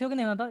त्यो उल्टा थियो कि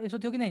नै भन त यसो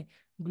थियो कि नै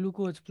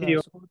glucose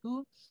plus O2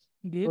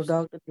 gives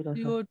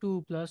CO2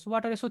 plus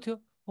water यसो थियो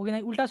हो कि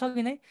नै उल्टा छ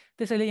कि नै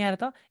त्यसैले यहाँ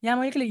त यहाँ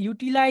मैले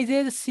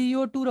युटिलाइजेज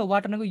CO2 र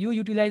वाटरको यो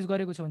युटिलाइज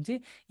गरेको छ भने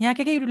चाहिँ यहाँ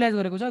के युटिलाइज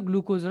गरेको छ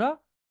ग्लुकोज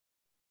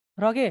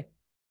र के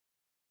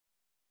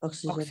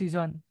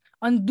अक्सिजन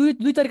अनि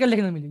दुई तरिकाले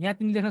लेख्न मिल्यो यहाँ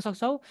तिमीले लेख्न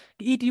सक्छौ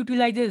इट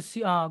युटिलाइजेस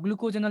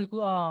ग्लुकोजेनलको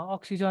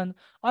अक्सिजन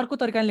अर्को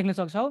तरिकाले लेख्न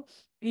सक्छौ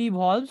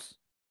इभल्भ्स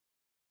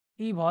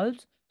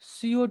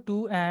CO2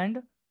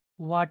 एन्ड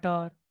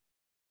वाटर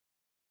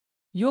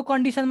यो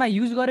कन्डिसनमा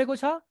युज गरेको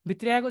छ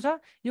भित्र्याएको छ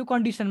यो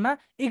कन्डिसनमा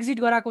एक्जिट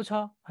गराएको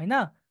छ होइन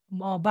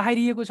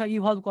बाहिरिएको छ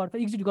इभल्भको अर्थ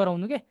एक्जिट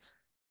गराउनु के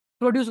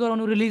प्रोड्युस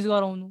गराउनु रिलिज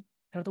गराउनु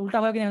हेर त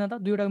उल्टा भयो कि होइन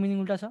त दुईवटाको मिनिङ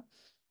उल्टा छ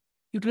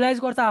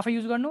युटिलाइजको अर्थ आफै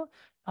युज गर्नु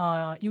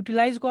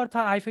युटिलाइजको अर्थ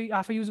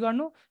आफै युज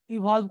गर्नु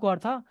इभल्भको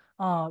अर्थ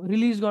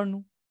रिलिज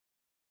गर्नु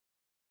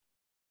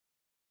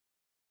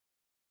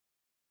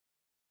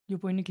यो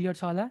पोइन्ट क्लियर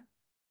छ होला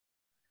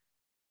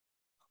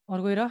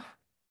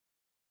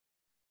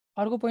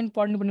अर्को पोइन्ट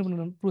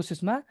पढ्नुपर्ने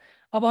प्रोसेसमा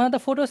अब भन त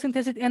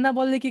फोटोसिन्थेसिस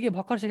एनाबलले के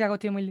भर्खर सिकाएको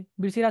थिएँ मैले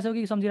बिर्सिरहेको छु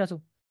कि सम्झिरहेको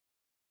छु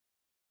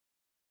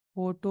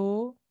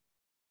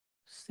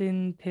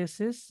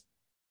photosynthesis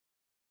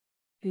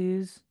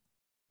is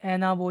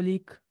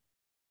anabolic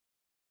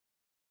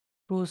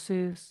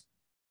process.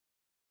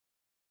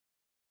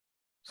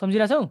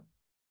 समझिरहेछौ?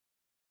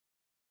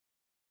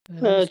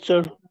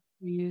 Sir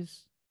is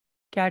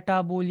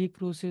catabolic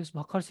process.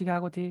 भर्खर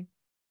सिकाएको थिए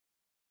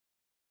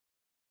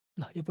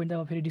ल यो पोइन्ट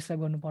अब फेरि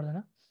डिस्क्राइब गर्नु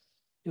पर्दैन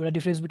एउटा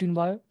डिफरेन्स बिट्विन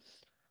भयो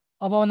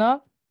अब न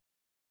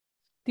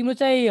तिम्रो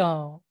चाहिँ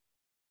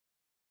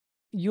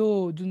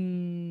यो जुन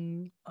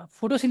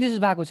फोटोसिन्थेसिस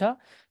भएको छ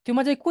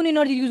त्योमा चाहिँ कुन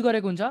एनर्जी युज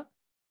गरेको हुन्छ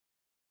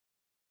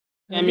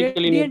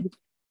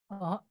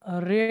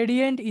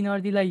रेडियन्ट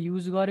इनर्जीलाई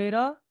युज गरेर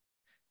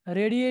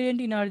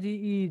रेडियन्ट इनर्जी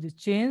इज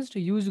चेन्ज्ड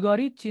युज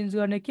गरी चेन्ज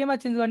गर्ने केमा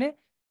चेन्ज गर्ने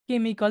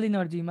केमिकल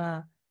इनर्जीमा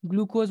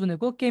ग्लुकोज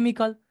भनेको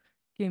केमिकल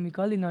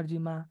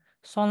इनर्जीमा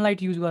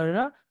सनलाइट युज गरेर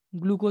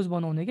ग्लुकोज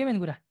बनाउने के मेन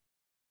कुरा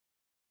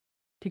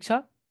ठीक छ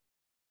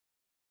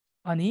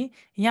अनि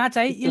यहाँ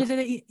चाहिँ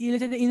यसले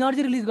चाहिँ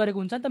इनर्जी रिलिज गरेको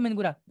हुन्छ नि त मेन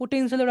कुरा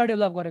पोटेन्सियल एउटा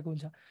डेभलप गरेको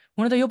हुन्छ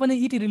हुन त यो पनि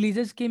इट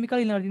रिलिजेस केमिकल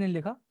इनर्जी नै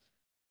लेख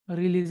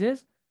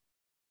रिलिजेस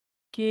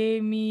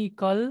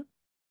केमिकल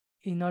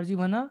इनर्जी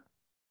भन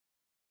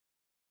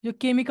यो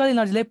केमिकल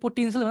इनर्जीलाई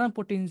पोटेन्सियल भन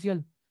पोटेन्सियल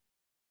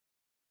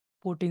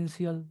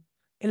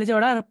यसले चाहिँ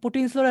एउटा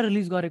पोटेन्सियल एउटा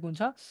रिलिज गरेको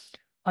हुन्छ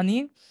अनि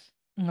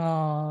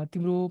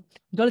तिम्रो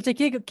जसले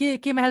चाहिँ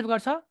केमा हेल्प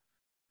गर्छ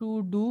to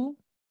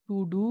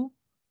do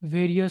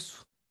various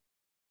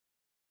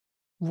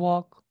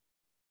work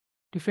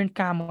different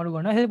कामहरू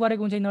गर्न हेल्प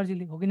गरेको हुन्छ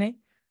इनर्जीले हो कि नै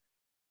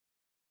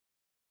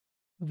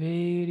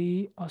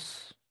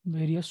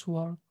भेरियस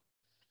वर्क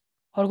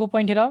अर्को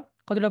पोइन्ट हेर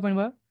कतिवटा पोइन्ट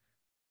भयो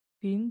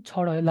 3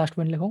 6 लास्ट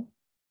पोइन्ट लेखौँ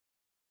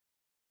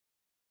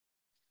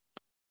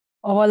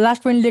अब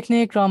लास्ट पोइन्ट लेख्ने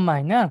क्रममा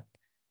होइन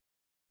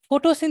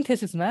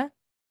फोटोसिन्थेसिसमा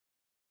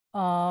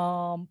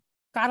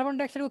कार्बन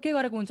डाइअक्साइडको के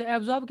गरेको हुन्छ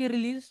एब्जर्ब कि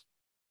रिलिज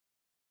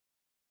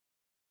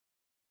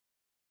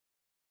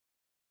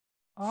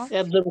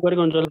एब्जर्ब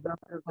गरेको हुन्छ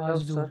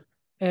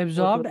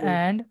एब्जर्ब्ड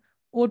एन्ड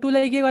O2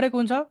 लाई के गरेको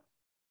हुन्छ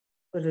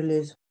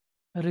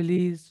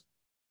रिलिज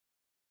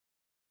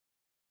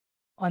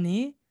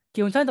अनि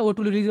के हुन्छ नि त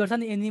O2 ले रिलिज गर्छ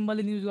नि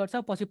एनिमलले युज गर्छ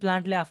पछि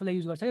प्लान्टले आफूलाई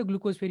युज गर्छ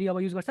ग्लुकोज फेरि अब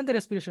युज गर्छ नि त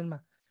रेस्पिरेसनमा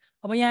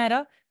अब यहाँ हेर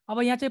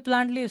अब यहाँ चाहिँ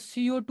प्लान्टले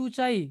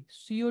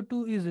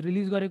CO2 इज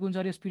रिलिज गरेको हुन्छ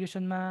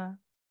रेस्पिरेसनमा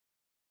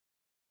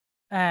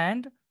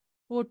एन्ड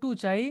O2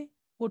 चाहिँ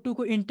O2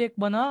 को इन्टेक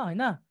बन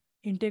हैन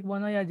इन्टेक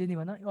बन या जेनी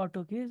भन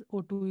O2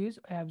 इज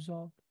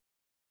एब्जर्ब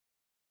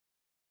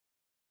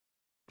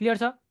क्लियर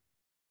छ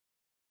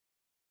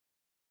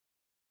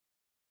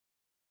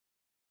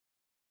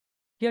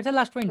क्लियर छ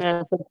लास्ट पोइन्ट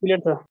क्लियर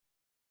छ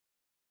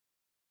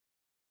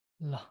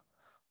ल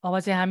अब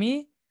चाहिँ हामी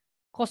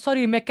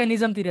कसरी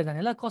मेकानिजमतिर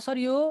जाने ल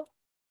कसरी यो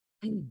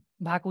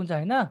भएको हुन्छ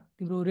हैन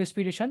तिम्रो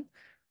रेस्पिरेसन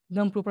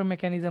एकदम प्रोपर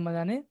मेकानिजममा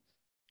जाने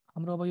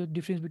हाम्रो अब यो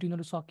डिफरेन्स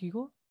बिट्विनहरु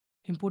सकिएको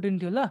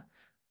इम्पोर्टेन्ट थियो ल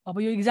अब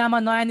यो एक्जाममा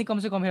नयाँ नि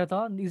कमसे कम हेर त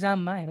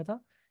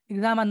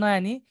एक्जाममा नयाँ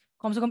नि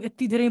कमसे कम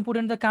यति धेरै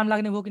इम्पोर्टेन्ट त काम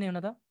लाग्ने भयो कि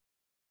नै त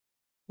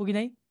हो कि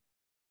नै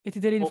यति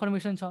धेरै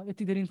इन्फर्मेसन छ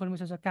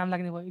काम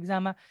लाग्ने भयो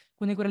एक्जाममा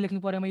कुनै कुरा लेख्नु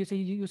परेमा यो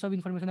सब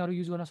इन्फर्मेसनहरु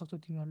युज गर्न सक्छौ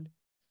तिमीहरुले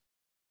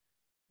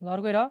ल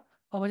अर्को हेर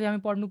अब चाहिँ हामी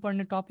पढ्नु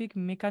पर्ने टपिक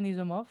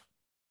मेकानिजम अफ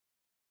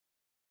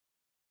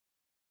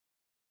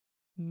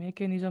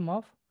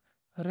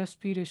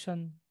रेस्पिरेसन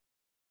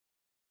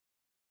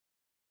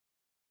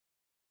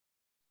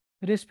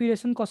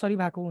कसरी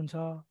भएको हुन्छ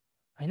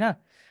हैन ल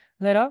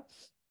हेर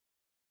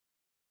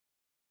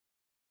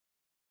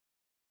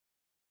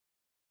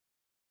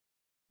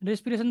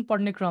रेस्पिरेसन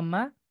पढ्ने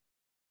क्रममा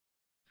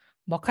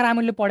भर्खर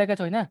हामीले पढेका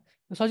छौँ हैन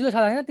सजिलो छ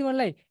हैन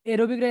तिमीहरुलाई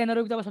एरोबिक र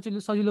एनारोबिक जब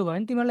सजिलो भयो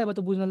नि तिमीहरुलाई अब त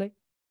बुझ्नलाई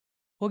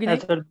हो कि नै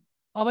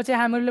अब चाहिँ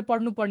हामीले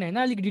पढ्नु पर्ने हैन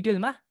अलिक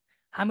डिटेलमा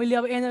हामीले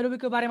अब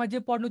एनारोबिकको बारेमा जे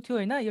पढ्नु थियो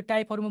हैन यो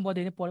टाइपहरुमा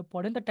बढ्दै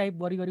पढ्यो नि त टाइप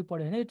गरी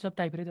पढ्यो हैन यो सब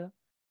टाइप रे त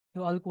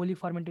यो अल्कोहोलिक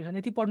फर्मेन्टेसन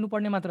यति पढ्नु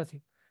पर्ने मात्र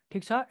थियो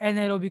ठीक छ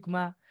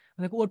एनारोबिकमा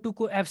भनेको O2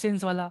 को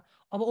एब्सेन्स वाला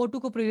अब O2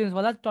 को प्रेजेन्स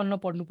वाला टन्न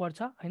पढ्नु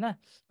पर्छ हैन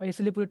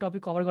यसले पुरै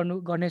टपिक कभर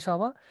गर्ने छ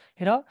अब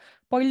हेर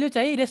पहिलो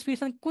चाहिँ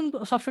रेस्पिरेसन कुन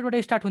सबस्ट्रेटबाट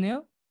स्टार्ट हुने हो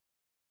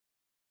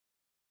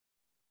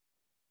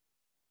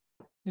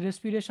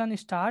रेस्पिरेसन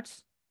स्टार्ट्स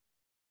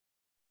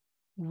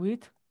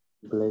विथ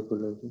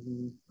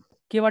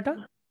केबाट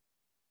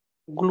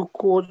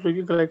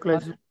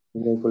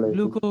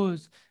ग्लुकोज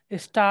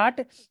स्टार्ट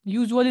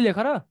युजुअली लेख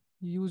र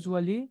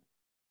युजुअली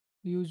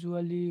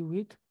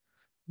विथ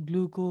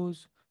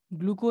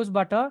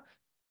ग्लुकोजबाट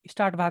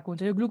स्टार्ट भएको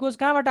हुन्छ यो ग्लुकोज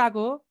कहाँबाट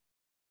आएको हो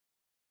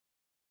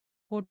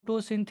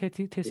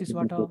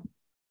फोटोसिन्थेसिसबाट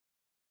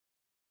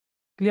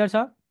क्लियर छ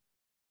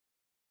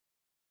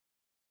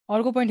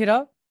अर्को पोइन्ट हेर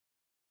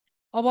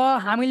अब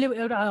हामीले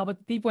एउटा अब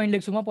ती पोइन्ट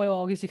लेख्छु म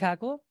अघि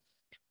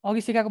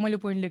सिकाएको मैले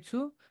पोइन्ट लेख्छु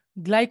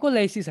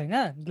ग्लाइकोलाइसिस हैन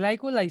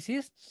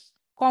ग्लाइकोलाइसिस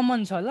कमन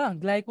छ ल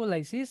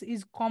glycolysis is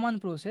common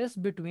process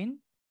between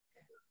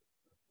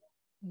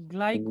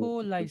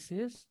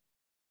glycolysis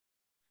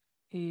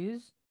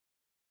is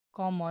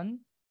common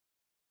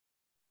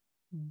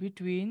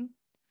between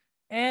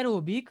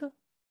aerobic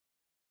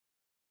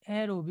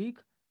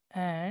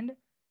and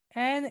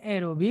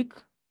anaerobic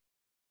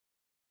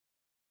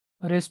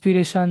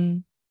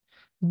respiration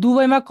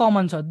दुवैमा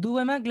कमन छ,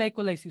 दुवैमा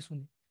ग्लाइकोलाइसिस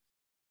हुने।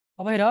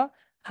 अब हेर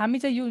हामी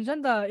चाहिँ यो हुन्छ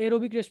नि त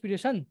एरोबिक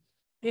रेस्पिरेसन,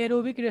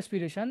 एरोबिक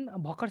रेस्पिरेसन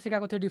भर्खर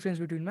सिकाएको थियो डिफ्रेन्स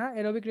बिट्विनमा।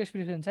 एरोबिक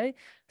रेस्पिरेसन चाहिँ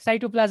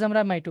साइटोप्लाज्म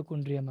र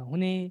माइटोकोन्ड्रियामा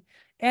हुने,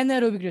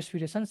 एनएरोबिक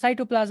रेस्पिरेसन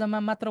साइटोप्लाज्ममा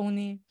मात्र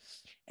हुने।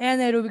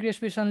 एनएरोबिक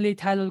रेस्पिरेसनले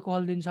इथाइल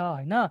अल्कोहल दिन्छ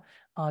होइन,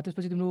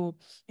 त्यसपछि तिम्रो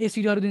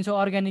एसिडहरू दिन्छ,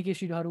 अर्ग्यानिक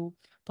एसिडहरू।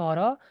 तर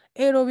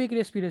एरोबिक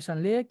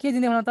रेस्पिरेसनले के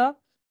दिने भन त,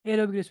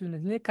 एरोबिक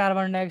रेस्पिरेसनले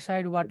कार्बन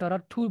डाइअक्साइड वाटर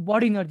र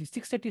बडी इनर्जी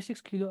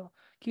 686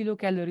 किलो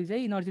क्यालोरी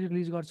चाहिँ इनर्जी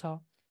रिलिज गर्छ।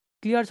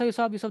 क्लियर छ यो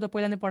सब? यो सब त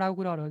पहिला नै पढाएको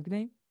कुराहरू हो कि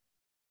नै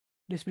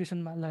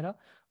रेस्पिरेसनमा लिएर।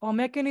 अब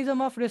मेकानिजम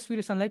अफ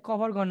रेस्पिरेसनलाई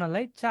कभर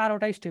गर्नलाई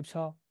 4वटा स्टेप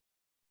छ।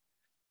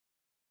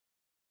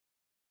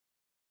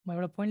 म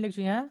एउटा पोइन्ट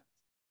लेख्छु यहाँ,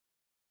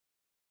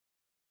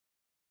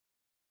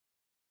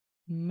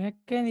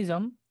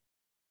 mechanism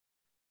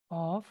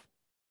of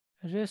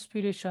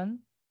respiration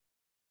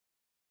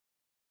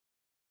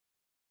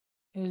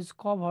is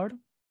covered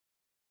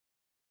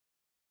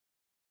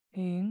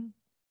in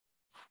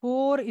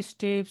 4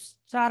 steps।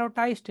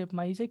 4वटा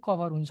स्टेपमा यी चाहिँ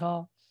कभर हुन्छ।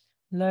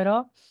 ल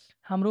र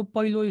हाम्रो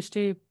पहिलो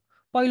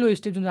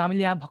स्टेप जुन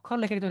हामीले यहाँ भर्खर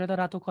लेखेको थियो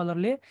रातो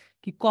कलरले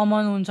कि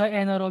कमन हुन्छ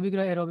एनारोबिक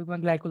र एरोबिकमा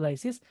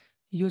ग्लाइकोलाइसिस,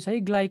 यो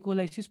चाहिँ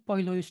ग्लाइकोलाइसिस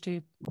पहिलो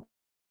स्टेप।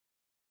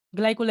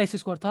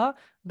 ग्लाइकोलाइसिसको अर्थ,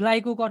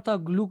 ग्लाइकोको अर्थ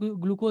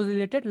ग्लुकोज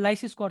रिलेटेड,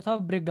 लाइसिसको अर्थ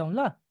ब्रेकडाउन।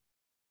 ल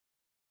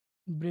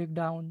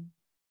ब्रेकडाउन,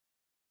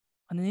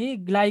 अनि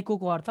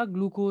ग्लाइकोको अर्थ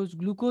ग्लुकोज,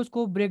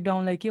 ग्लुकोजको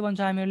ब्रेकडाउनलाई के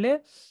भन्छ हामीहरूले,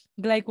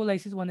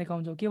 ग्लाइकोलाइसिस भनेका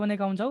हुन्छौँ। के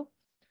भनेका हुन्छौँ?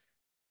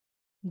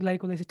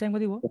 ग्लाइकोलाइसिस। टाइम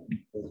कति भयो?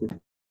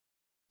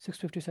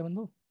 6:57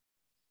 भयो।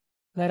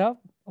 ल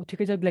अब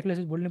ठिकै छ,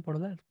 ग्लाइकोलाइसिस भोलि नै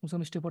पढौँला,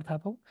 उसको स्टेपहरू थाहा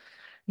पाऊ।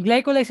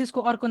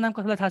 ग्लाइकोलाइसिसको अर्को नाम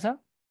कसैलाई थाहा छ?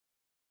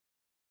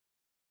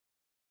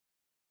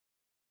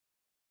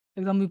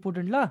 एकदम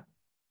इम्पोर्टेन्ट। ल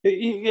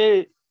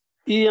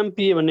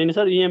EMPA भन्ने नि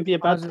सर, EMPA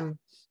पाथ। हजुर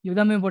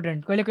एकदम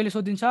इम्पोर्टेन्ट। कहिले कहिले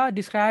सोधिन्छ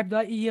डिस्क्राइब द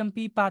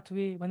EMP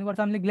पाथवे भनेको अर्थ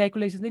हामीले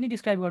ग्लाइकोलाइसिसले नि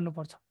डिस्क्राइब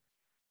गर्नुपर्छ।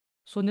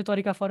 सोध्ने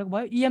तरिका फरक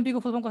भयो। EMP को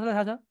फुल फर्म कसैलाई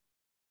थाहा छ?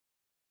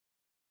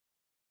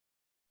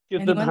 त्यो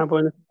त थाहा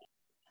भएन।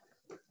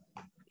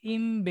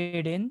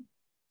 इम्बेडेन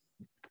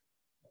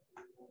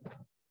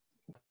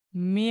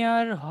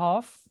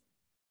मेयरहफ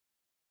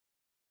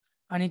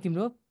अनि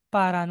तिम्रो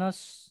पारानस,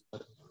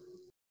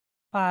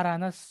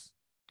 पारानस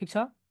ठिक छ,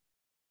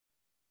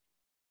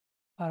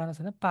 पारानस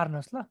होइन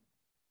पार्नस। ल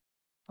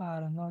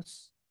पार्नस,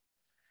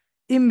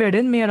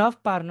 इम्बेडेन मेयरहफ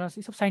पार्नस,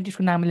 यी सब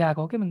साइन्टिस्टको नामले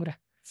आएको हो क्या कुरा।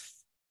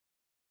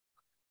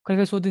 कहिले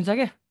कहिले सोधिन्छ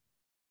के।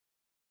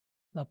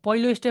 ल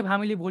पहिलो स्टेप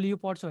हामीले भोलि यो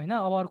पढ्छौँ होइन।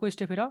 अब अर्को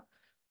स्टेप हेर,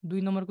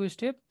 2 नम्बरको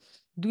स्टेप।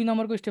 2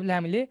 नम्बरको स्टेपले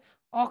हामीले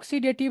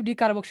अक्सिडेटिभ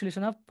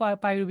डिकार्बोक्सिलेसन of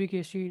पाइरुभिक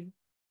acid,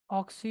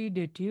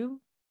 अक्सिडेटिभ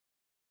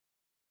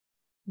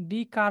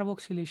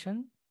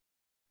डिकार्बोक्सिलेसन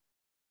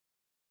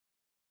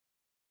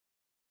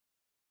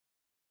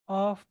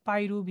of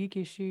पाइरुभिक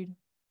acid,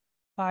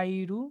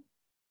 पाइरुभिक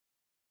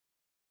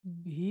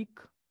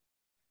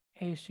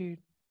acid.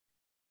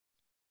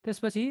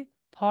 त्यसपछि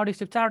थर्ड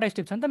स्टेप, 4वटा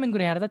स्टेप छ नि त मेन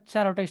कुरा। यहाँ त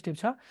 4वटा स्टेप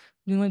छ,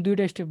 जुनमा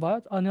 2वटा स्टेप भयो।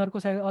 अनि अर्को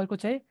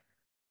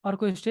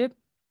स्टेप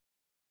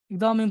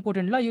एकदम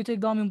इम्पोर्टेन्ट। ल यो चाहिँ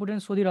एकदम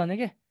इम्पोर्टेन्ट, सोधिरहने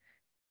के,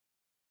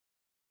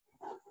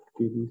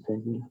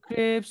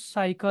 क्रेब्स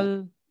साइकल।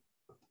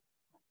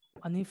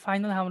 अनि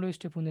फाइनल हाम्रो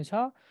स्टेप हुनेछ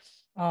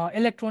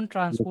electron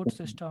transport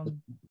system,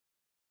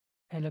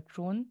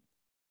 electron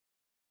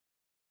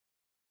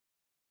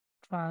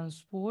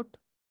transport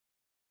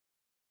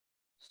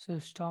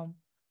system,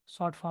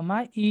 short फर्ममा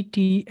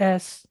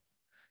ETS।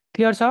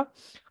 क्लियर छ?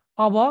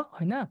 अब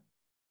होइन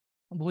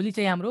भोलि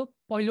चाहिँ हाम्रो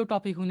पहिलो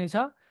टपिक हुनेछ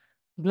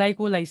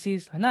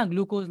ग्लाइकोलाइसिस होइन।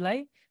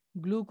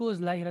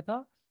 ग्लुकोजलाई हेर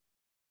त,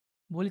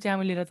 भोलि चाहिँ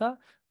हामीले हेर त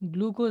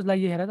ग्लुकोजलाई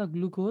हेर त,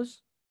 ग्लुकोज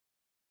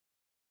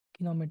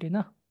किन मेटेन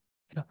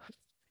हेर,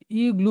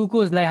 यी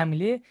ग्लुकोजलाई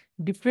हामीले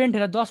डिफ्रेन्ट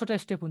हेर 10वटा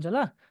स्टेप हुन्छ।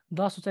 ल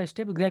 10वटा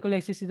step,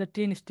 glycolysis is a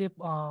 10 step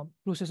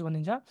process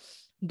भनिन्छ।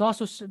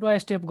 10वटा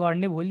स्टेप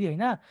गर्ने भोलि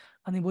होइन।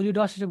 अनि भोलि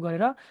 10 स्टेप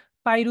गरेर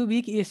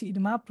पाइरुभिक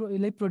एसिडमा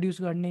यसलाई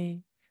प्रड्युस गर्ने,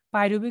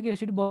 पाइरुभिक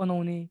एसिड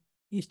बनाउने,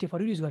 यी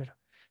स्टेपहरू युज गरेर।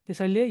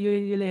 त्यसैले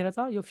यसले हेर त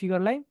यो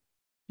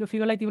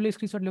फिगरलाई तिमीले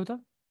स्क्रिनसट ल्याउ त,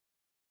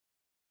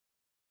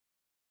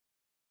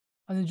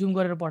 अनि जुम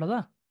गरेर पढ।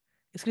 ल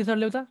स्क्रिनसट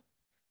ल्याउ त,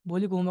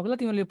 भोलिको होमवर्क। ल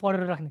तिमीले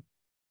पढेर राख्ने।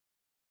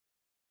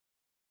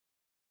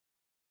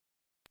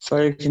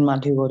 सर एकछिन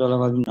माथि गएर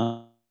लगाउनु न,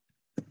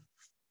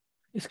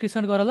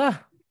 स्क्रिनसट गर। ल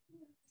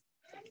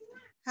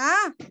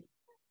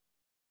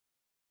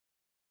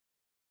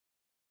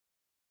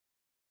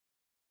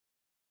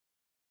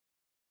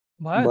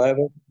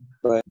भयो?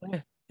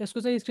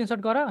 यसको चाहिँ स्क्रिनसट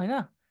गर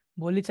होइन।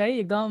 भोलि चाहिँ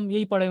एकदम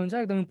यही पढाइ हुन्छ,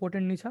 एकदम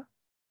इम्पोर्टेन्ट नै छ।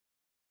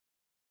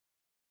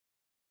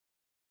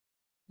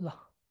 ल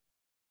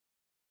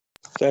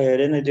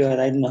हेरे न त्यो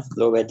हराइदिनु न,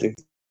 लो ब्याट्री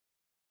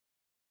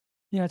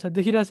यहाँ छ,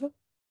 देखिरहेछ?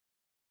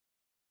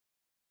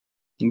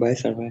 भयो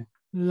सर भयो।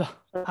 ल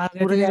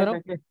पुरै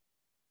आएन के?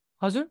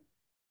 हजुर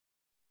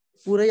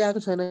पुरै आएको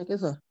छैन के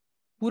सर?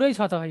 पुरै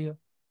छ त यो।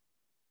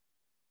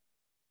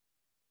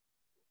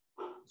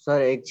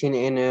 सर एकछिन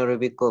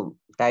एनारोबिकको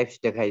टाइप्स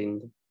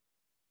देखाइदिनु।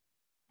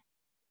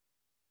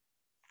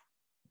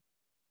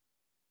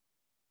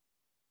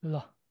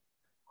 ल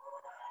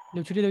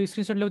लु छुटी दे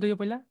स्क्रिनशट ल्याउ त यो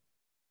पहिला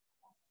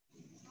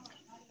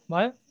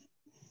भयो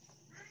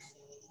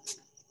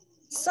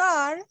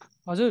सर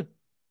हजुर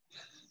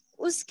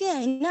उसके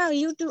हैन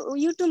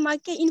युट्युबमा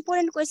के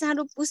इम्पोर्टेन्ट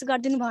क्वेशनहरु पुश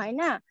गर्दिनु भयो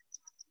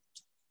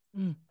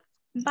हैन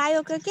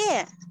बायोको के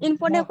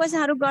इम्पोर्टेन्ट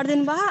क्वेशनहरु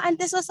गर्दिनु भयो अनि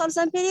त्यसको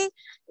सल्युसन फेरि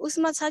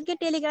उसमा छ कि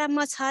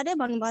टेलिग्राममा छ रे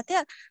भन्नुभएको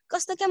थियो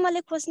कस्तो के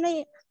मैले खोज्नै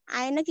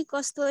आएन कि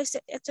कस्तो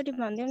एकचोटी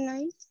भन्दिनु न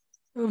है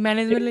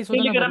म्यानेजमेन्टले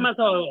सोध्न टेलिग्राममा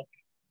छ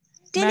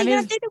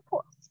टेलिग्राम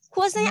चाहिँ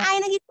खोज्नै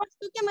आएन कि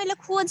कस्तो के मैले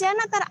खोजेन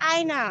तर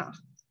आएन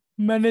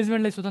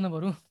म्यानेजमेन्टले सोध्न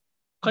बरु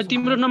खै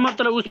तिम्रो नम्बर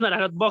तर उसमा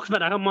राख बक्समा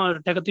राख म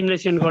ठ्याक्क तिमीलाई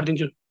सेन्ड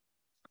गरिदिन्छु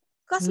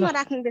कसमा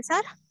राख्नु दे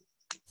सर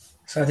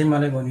साथी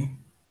मलाई भनी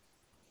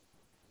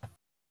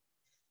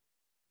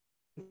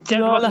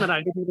च्याट बक्समा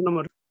राख तिम्रो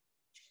नम्बर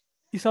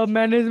यी सब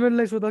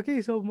म्यानेजमेन्टलाई सोध कि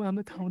यी सब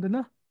हामी थाहा हुँदैन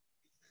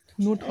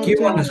के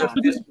भन्नु सर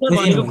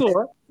भनेको को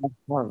हो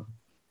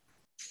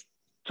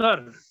सर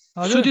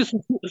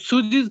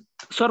सुजित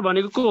सर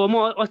भनेको को हो म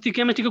अस्ति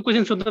केमिस्ट्रीको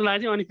क्वेशन सोध्न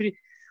लागेको थिएँ अनि फेरि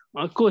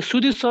को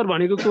सुजित सर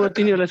भनेको को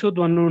तिनीहरूलाई सोध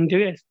भन्नुहुन्थ्यो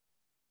क्या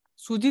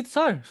सुजित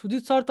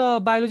सर त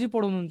बायोलोजी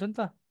पढाउनुहुन्छ नि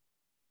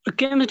त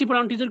केमिस्ट्री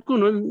पढाउने टिचर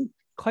कुन हो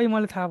खै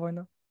मलाई थाहा भएन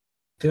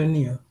त्यो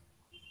नि हो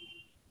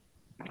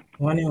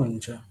उहाँ नै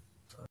हुनुहुन्छ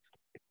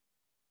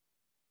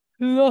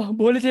ल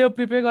भोलि चाहिँ यो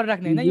प्रिपेयर गरेर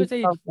राख्ने हैन यो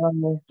चाहिँ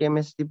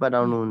केमिस्ट्री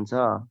पढाउनुहुन्छ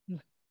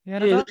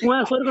हेर त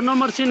उहाँ सरको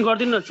नम्बर सेन्ड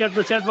गरिदिनु न च्याट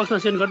बक्समा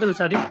सेन्ड गरिदिनु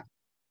साथी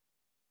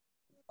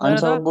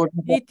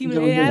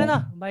तिम्रो यहाँ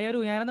न भाइहरु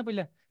यहाँ न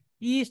पहिला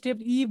यी स्टेप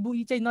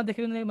यी चाहिँ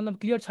नदेखेर मतलब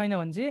क्लियर छैन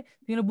भने चाहिँ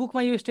तिम्रो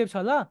बुकमा यो स्टेप छ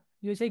ल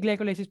यो चाहिँ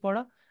ग्लाइकोलाइसिस पढ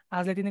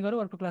आजलाई तिमी गरौ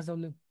अर्को क्लास जाऊ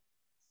ल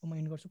म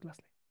एन्ड गर्छु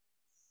क्लासलाई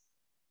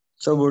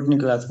सबोर्डिनी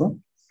क्लासको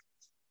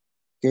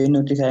केही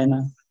नोटिस आएन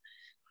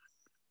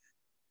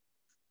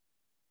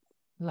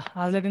ल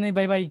आजलाई तिमी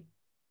बाइ बाइ